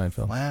 episode of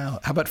Seinfeld. Wow.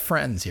 How about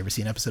Friends? You ever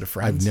seen an episode of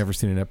Friends? I've never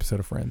seen an episode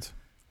of Friends.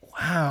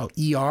 Wow.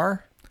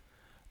 ER?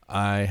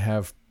 I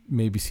have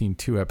maybe seen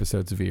 2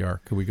 episodes of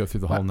ER. Could we go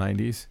through the whole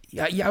 90s?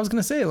 Yeah, I was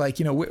gonna say, like,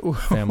 you know,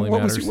 Family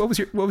Matters. What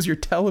was your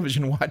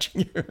television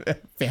watching?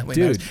 Family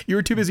Dude. Matters. You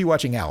were too busy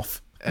watching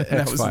Alf.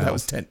 That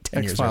was 10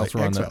 years ago. X-Files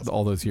were on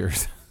all those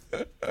years.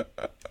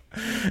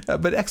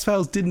 But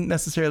X-Files didn't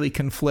necessarily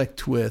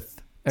conflict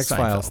with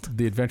X-Files, Seinfeld.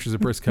 The Adventures of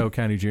Briscoe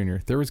County Jr.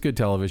 There was good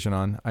television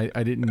on.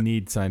 I didn't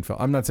need Seinfeld.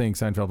 I'm not saying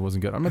Seinfeld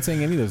wasn't good. I'm not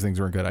saying any of those things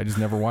weren't good. I just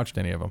never watched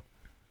any of them.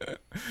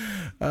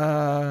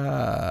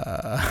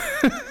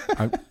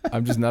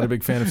 I'm just not a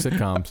big fan of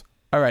sitcoms.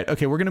 All right.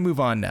 Okay. We're going to move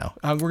on now.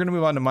 We're going to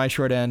move on to my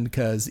short end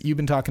because you've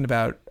been talking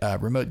about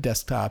remote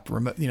desktop,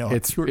 remote, you know,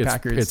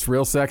 Packard's. It's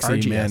real sexy,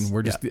 RGS. man.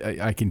 We're just,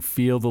 I can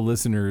feel the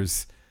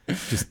listeners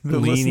just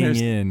leaning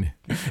in.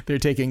 They're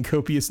taking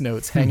copious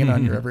notes, hanging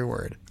on your every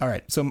word. All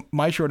right. So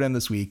my short end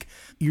this week,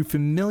 you're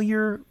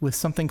familiar with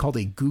something called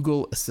a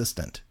Google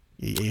Assistant.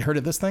 You heard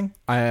of this thing?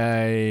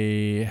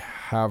 I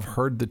have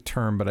heard the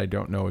term, but I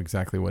don't know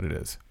exactly what it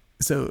is.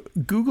 So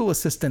Google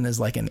Assistant is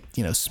like an,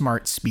 you know,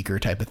 smart speaker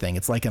type of thing.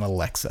 It's like an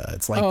Alexa.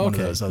 It's like one of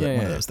those one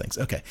of those things.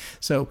 Okay.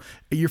 So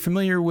you're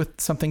familiar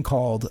with something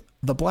called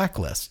the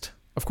Blacklist.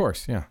 Of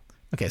course. Yeah.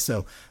 Okay,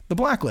 so the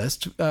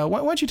blacklist. Why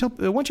don't you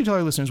tell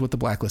our listeners what the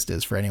blacklist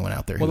is for anyone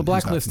out there? Well, the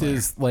blacklist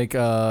is like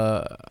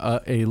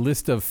a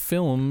list of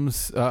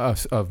films,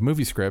 of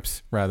movie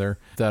scripts rather,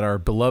 that are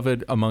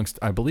beloved amongst,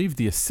 I believe,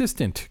 the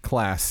assistant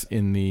class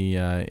in the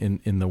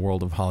in the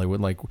world of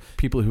Hollywood. Like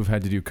people who've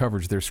had to do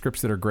coverage. There's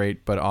scripts that are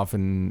great, but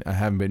often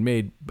haven't been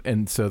made,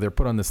 and so they're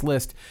put on this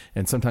list.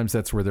 And sometimes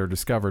that's where they're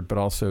discovered. But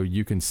also,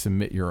 you can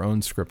submit your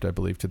own script, I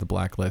believe, to the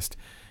blacklist.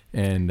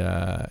 And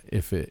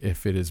if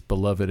it is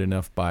beloved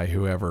enough by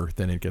whoever,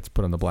 then it gets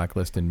put on the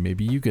blacklist, and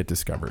maybe you get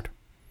discovered.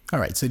 All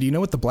right. So do you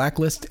know what the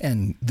blacklist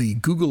and the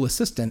Google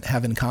Assistant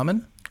have in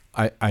common?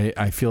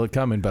 I feel it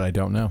coming, but I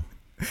don't know.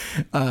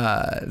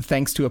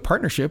 Thanks to a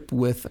partnership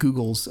with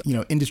Google's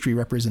industry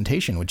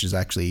representation, which is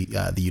actually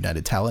the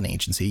United Talent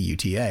Agency,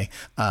 UTA,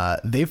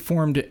 they've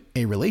formed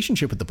a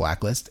relationship with the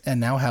blacklist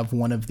and now have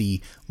one of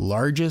the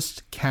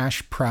largest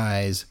cash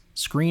prize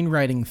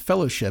screenwriting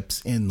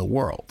fellowships in the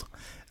world.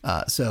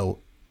 So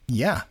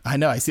yeah, I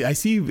know. I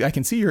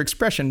can see your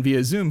expression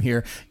via Zoom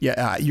here.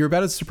 Yeah, you're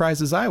about as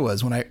surprised as I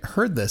was when I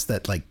heard this,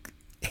 that like,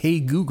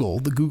 Hey Google,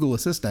 the Google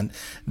Assistant,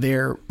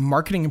 they're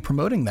marketing and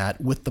promoting that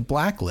with the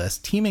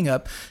blacklist, teaming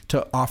up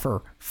to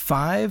offer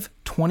 5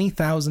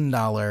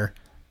 $20,000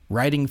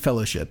 writing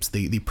fellowships,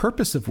 the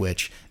purpose of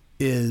which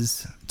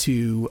is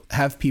to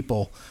have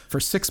people for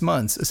 6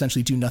 months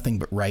essentially do nothing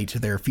but write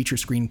their feature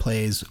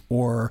screenplays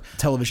or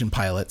television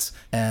pilots.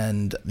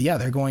 And yeah,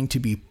 they're going to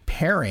be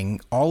pairing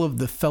all of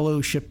the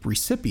fellowship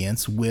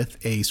recipients with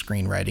a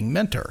screenwriting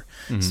mentor.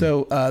 Mm-hmm.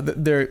 So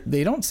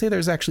they don't say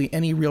there's actually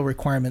any real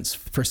requirements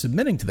for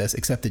submitting to this,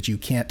 except that you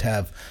can't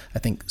have, I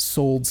think,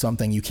 sold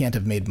something. You can't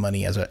have made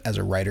money as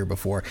a writer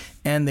before.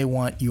 And they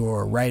want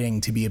your writing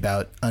to be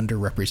about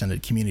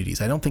underrepresented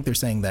communities. I don't think they're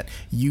saying that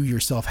you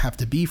yourself have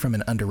to be from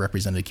an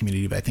underrepresented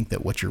community, but I think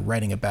that what you're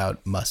writing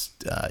about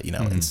must,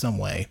 in some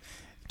way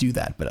do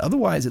that. But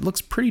otherwise, it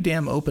looks pretty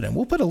damn open, and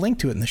we'll put a link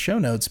to it in the show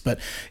notes. But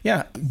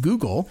yeah,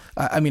 Google,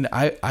 I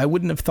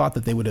wouldn't have thought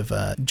that they would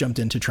have jumped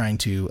into trying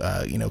to,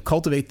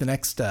 cultivate the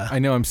next. I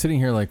know, I'm sitting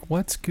here like,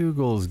 what's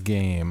Google's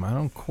game? I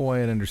don't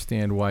quite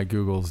understand why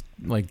Google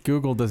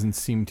doesn't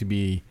seem to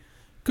be,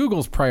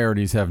 Google's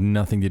priorities have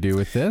nothing to do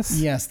with this.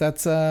 Yes,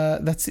 that's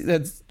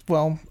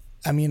well,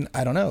 I mean,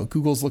 I don't know.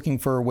 Google's looking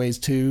for ways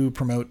to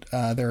promote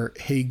their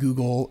Hey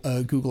Google,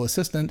 Google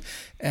Assistant,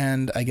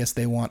 and I guess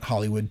they want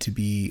Hollywood to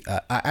be...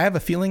 I have a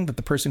feeling that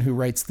the person who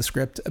writes the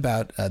script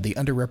about the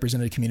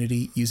underrepresented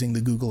community using the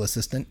Google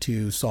Assistant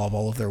to solve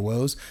all of their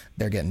woes,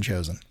 they're getting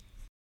chosen.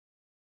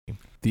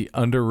 The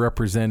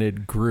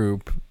underrepresented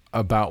group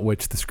about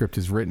which the script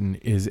is written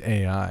is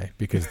AI,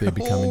 because they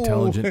become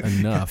intelligent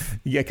enough.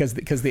 Yeah, because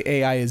the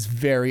AI is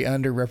very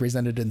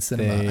underrepresented in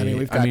cinema.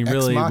 We've got Ex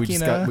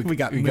Machina, we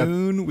got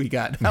Moon, we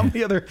got how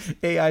many other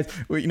AIs?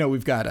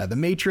 We've got The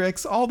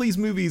Matrix, all these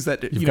movies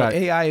that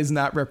AI is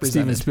not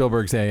represented. Steven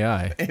Spielberg's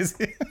AI.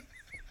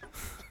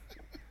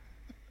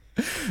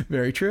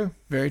 Very true.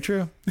 Very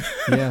true.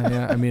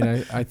 Yeah.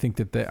 I think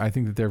that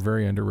they're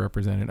very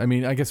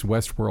underrepresented. I guess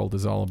Westworld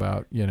is all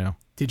about,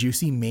 Did you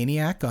see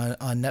Maniac on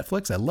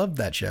Netflix? I loved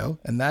that show,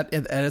 and that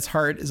at its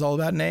heart is all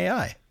about an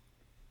AI.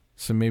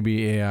 So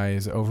maybe AI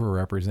is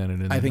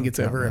overrepresented. I think it's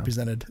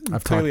overrepresented.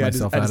 I've talked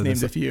myself out of this. I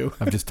just named a few.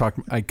 I've just talked.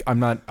 I'm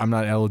not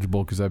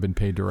eligible because I've been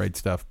paid to write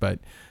stuff, but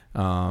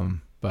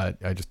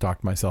I just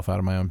talked myself out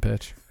of my own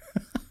pitch.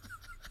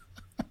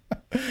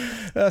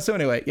 So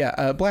anyway,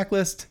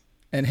 Blacklist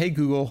and Hey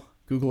Google,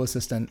 Google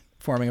Assistant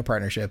forming a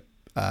partnership.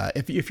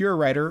 If you're a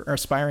writer or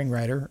aspiring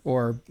writer,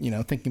 or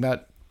thinking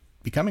about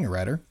becoming a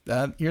writer,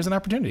 here's an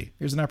opportunity.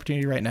 Here's an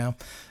opportunity right now.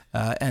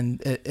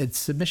 And its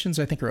submissions,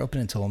 I think, are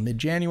open until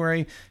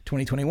mid-January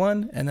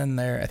 2021. And then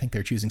I think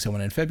they're choosing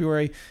someone in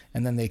February.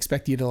 And then they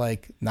expect you to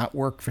not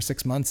work for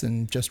 6 months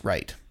and just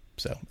write.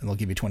 So, and they'll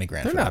give you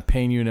 $20,000. They're not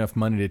paying you enough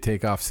money to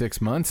take off 6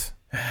 months.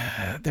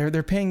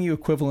 They're paying you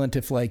equivalent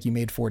if you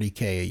made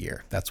 $40K a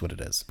year. That's what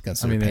it is.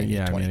 Because they're paying you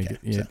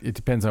 $20K. It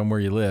depends on where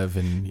you live,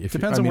 and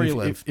depends on where you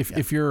live.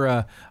 If you're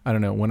I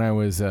don't know, when I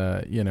was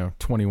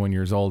 21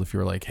 years old, if you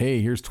were like,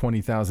 hey, here's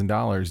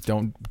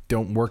 $20,000,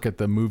 don't work at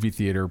the movie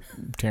theater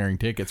tearing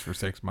tickets for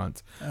 6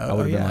 months, I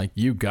would have been like,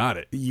 you got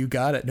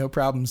it, no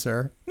problem,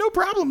 sir. No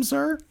problem,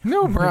 sir.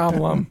 No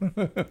problem.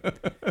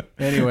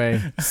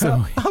 Anyway,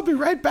 so I'll be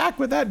right back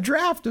with that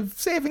draft of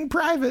Saving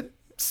Private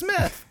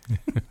Smith.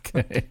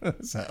 Okay.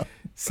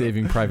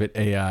 Saving Private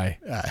AI.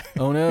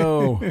 Oh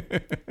no.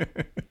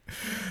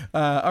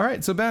 All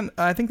right. So Ben,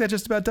 I think that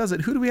just about does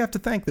it. Who do we have to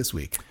thank this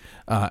week?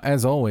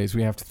 As always,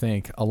 we have to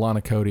thank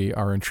Alana Cody,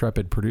 our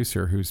intrepid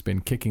producer, who's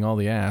been kicking all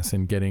the ass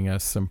and getting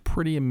us some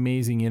pretty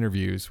amazing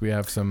interviews. We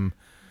have some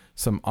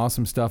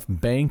awesome stuff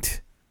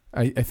banked.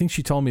 I think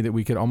she told me that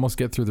we could almost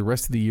get through the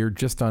rest of the year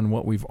just on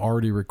what we've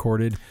already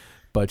recorded,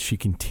 but she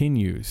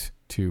continues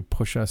to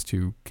push us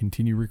to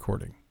continue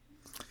recording.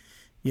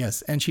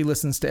 Yes, and she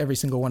listens to every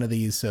single one of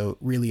these, so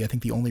really I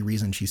think the only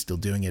reason she's still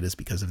doing it is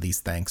because of these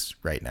thanks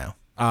right now.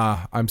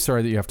 I'm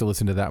sorry that you have to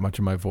listen to that much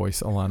of my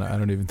voice, Alana. I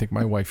don't even think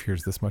my wife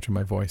hears this much of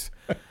my voice.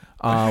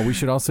 We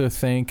should also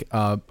thank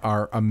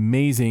our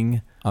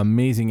amazing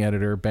amazing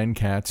editor, Ben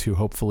Katz, who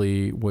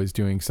hopefully was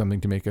doing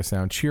something to make us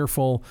sound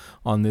cheerful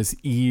on this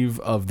eve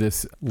of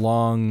this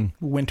long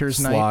winter's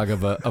slog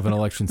night of an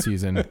election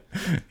season.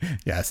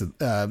 Yeah, so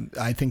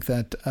I think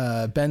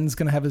that Ben's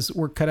going to have his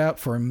work cut out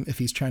for him if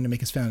he's trying to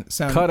make us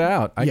sound cut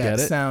out. I get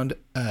it. Sound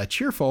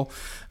cheerful,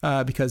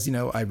 because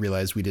I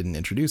realized we didn't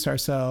introduce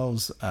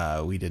ourselves.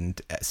 We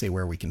didn't say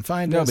where we can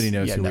find us. Nobody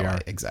knows who we are.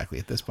 Exactly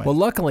at this point. Well,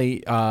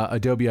 luckily,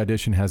 Adobe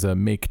Audition has a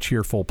Make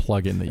Cheerful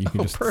plugin that you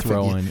can just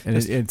throw in, and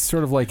it's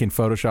sort of like in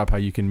Photoshop how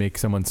you can make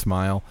someone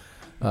smile.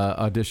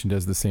 Audition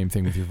does the same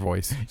thing with your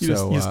voice. You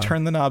just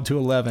turn the knob to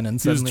 11 and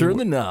suddenly... Just turn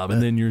the knob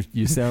and then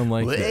you sound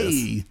like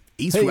this.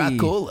 East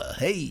Rockola,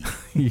 hey.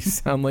 You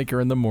sound like you're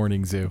in the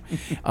morning zoo.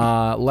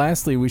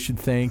 Lastly, we should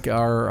thank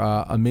our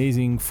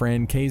amazing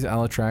friend, Kays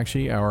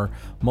Alatrakshi, our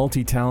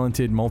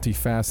multi-talented,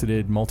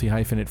 multifaceted,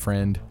 multi-hyphenate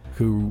friend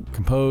who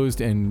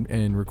composed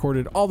and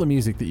recorded all the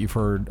music that you've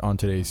heard on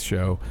today's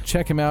show.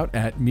 Check him out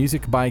at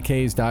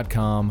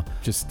musicbykays.com.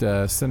 Just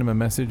send him a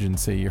message and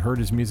say you heard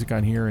his music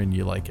on here and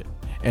you like it.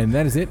 And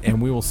that is it,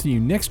 and we will see you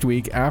next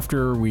week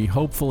after we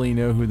hopefully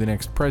know who the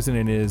next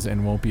president is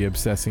and won't be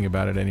obsessing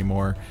about it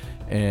anymore,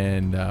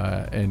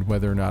 and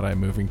whether or not I'm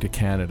moving to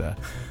Canada.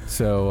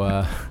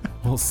 So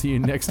we'll see you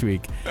next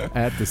week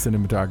at the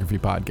Cinematography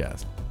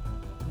Podcast.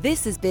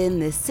 This has been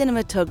the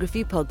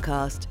Cinematography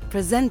Podcast,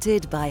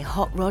 presented by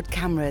Hot Rod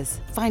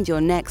Cameras. Find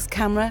your next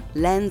camera,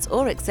 lens,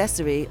 or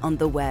accessory on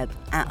the web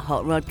at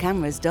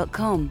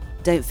hotrodcameras.com.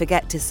 Don't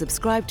forget to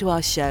subscribe to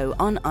our show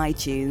on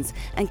iTunes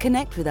and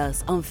connect with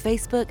us on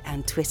Facebook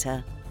and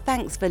Twitter.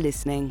 Thanks for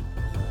listening.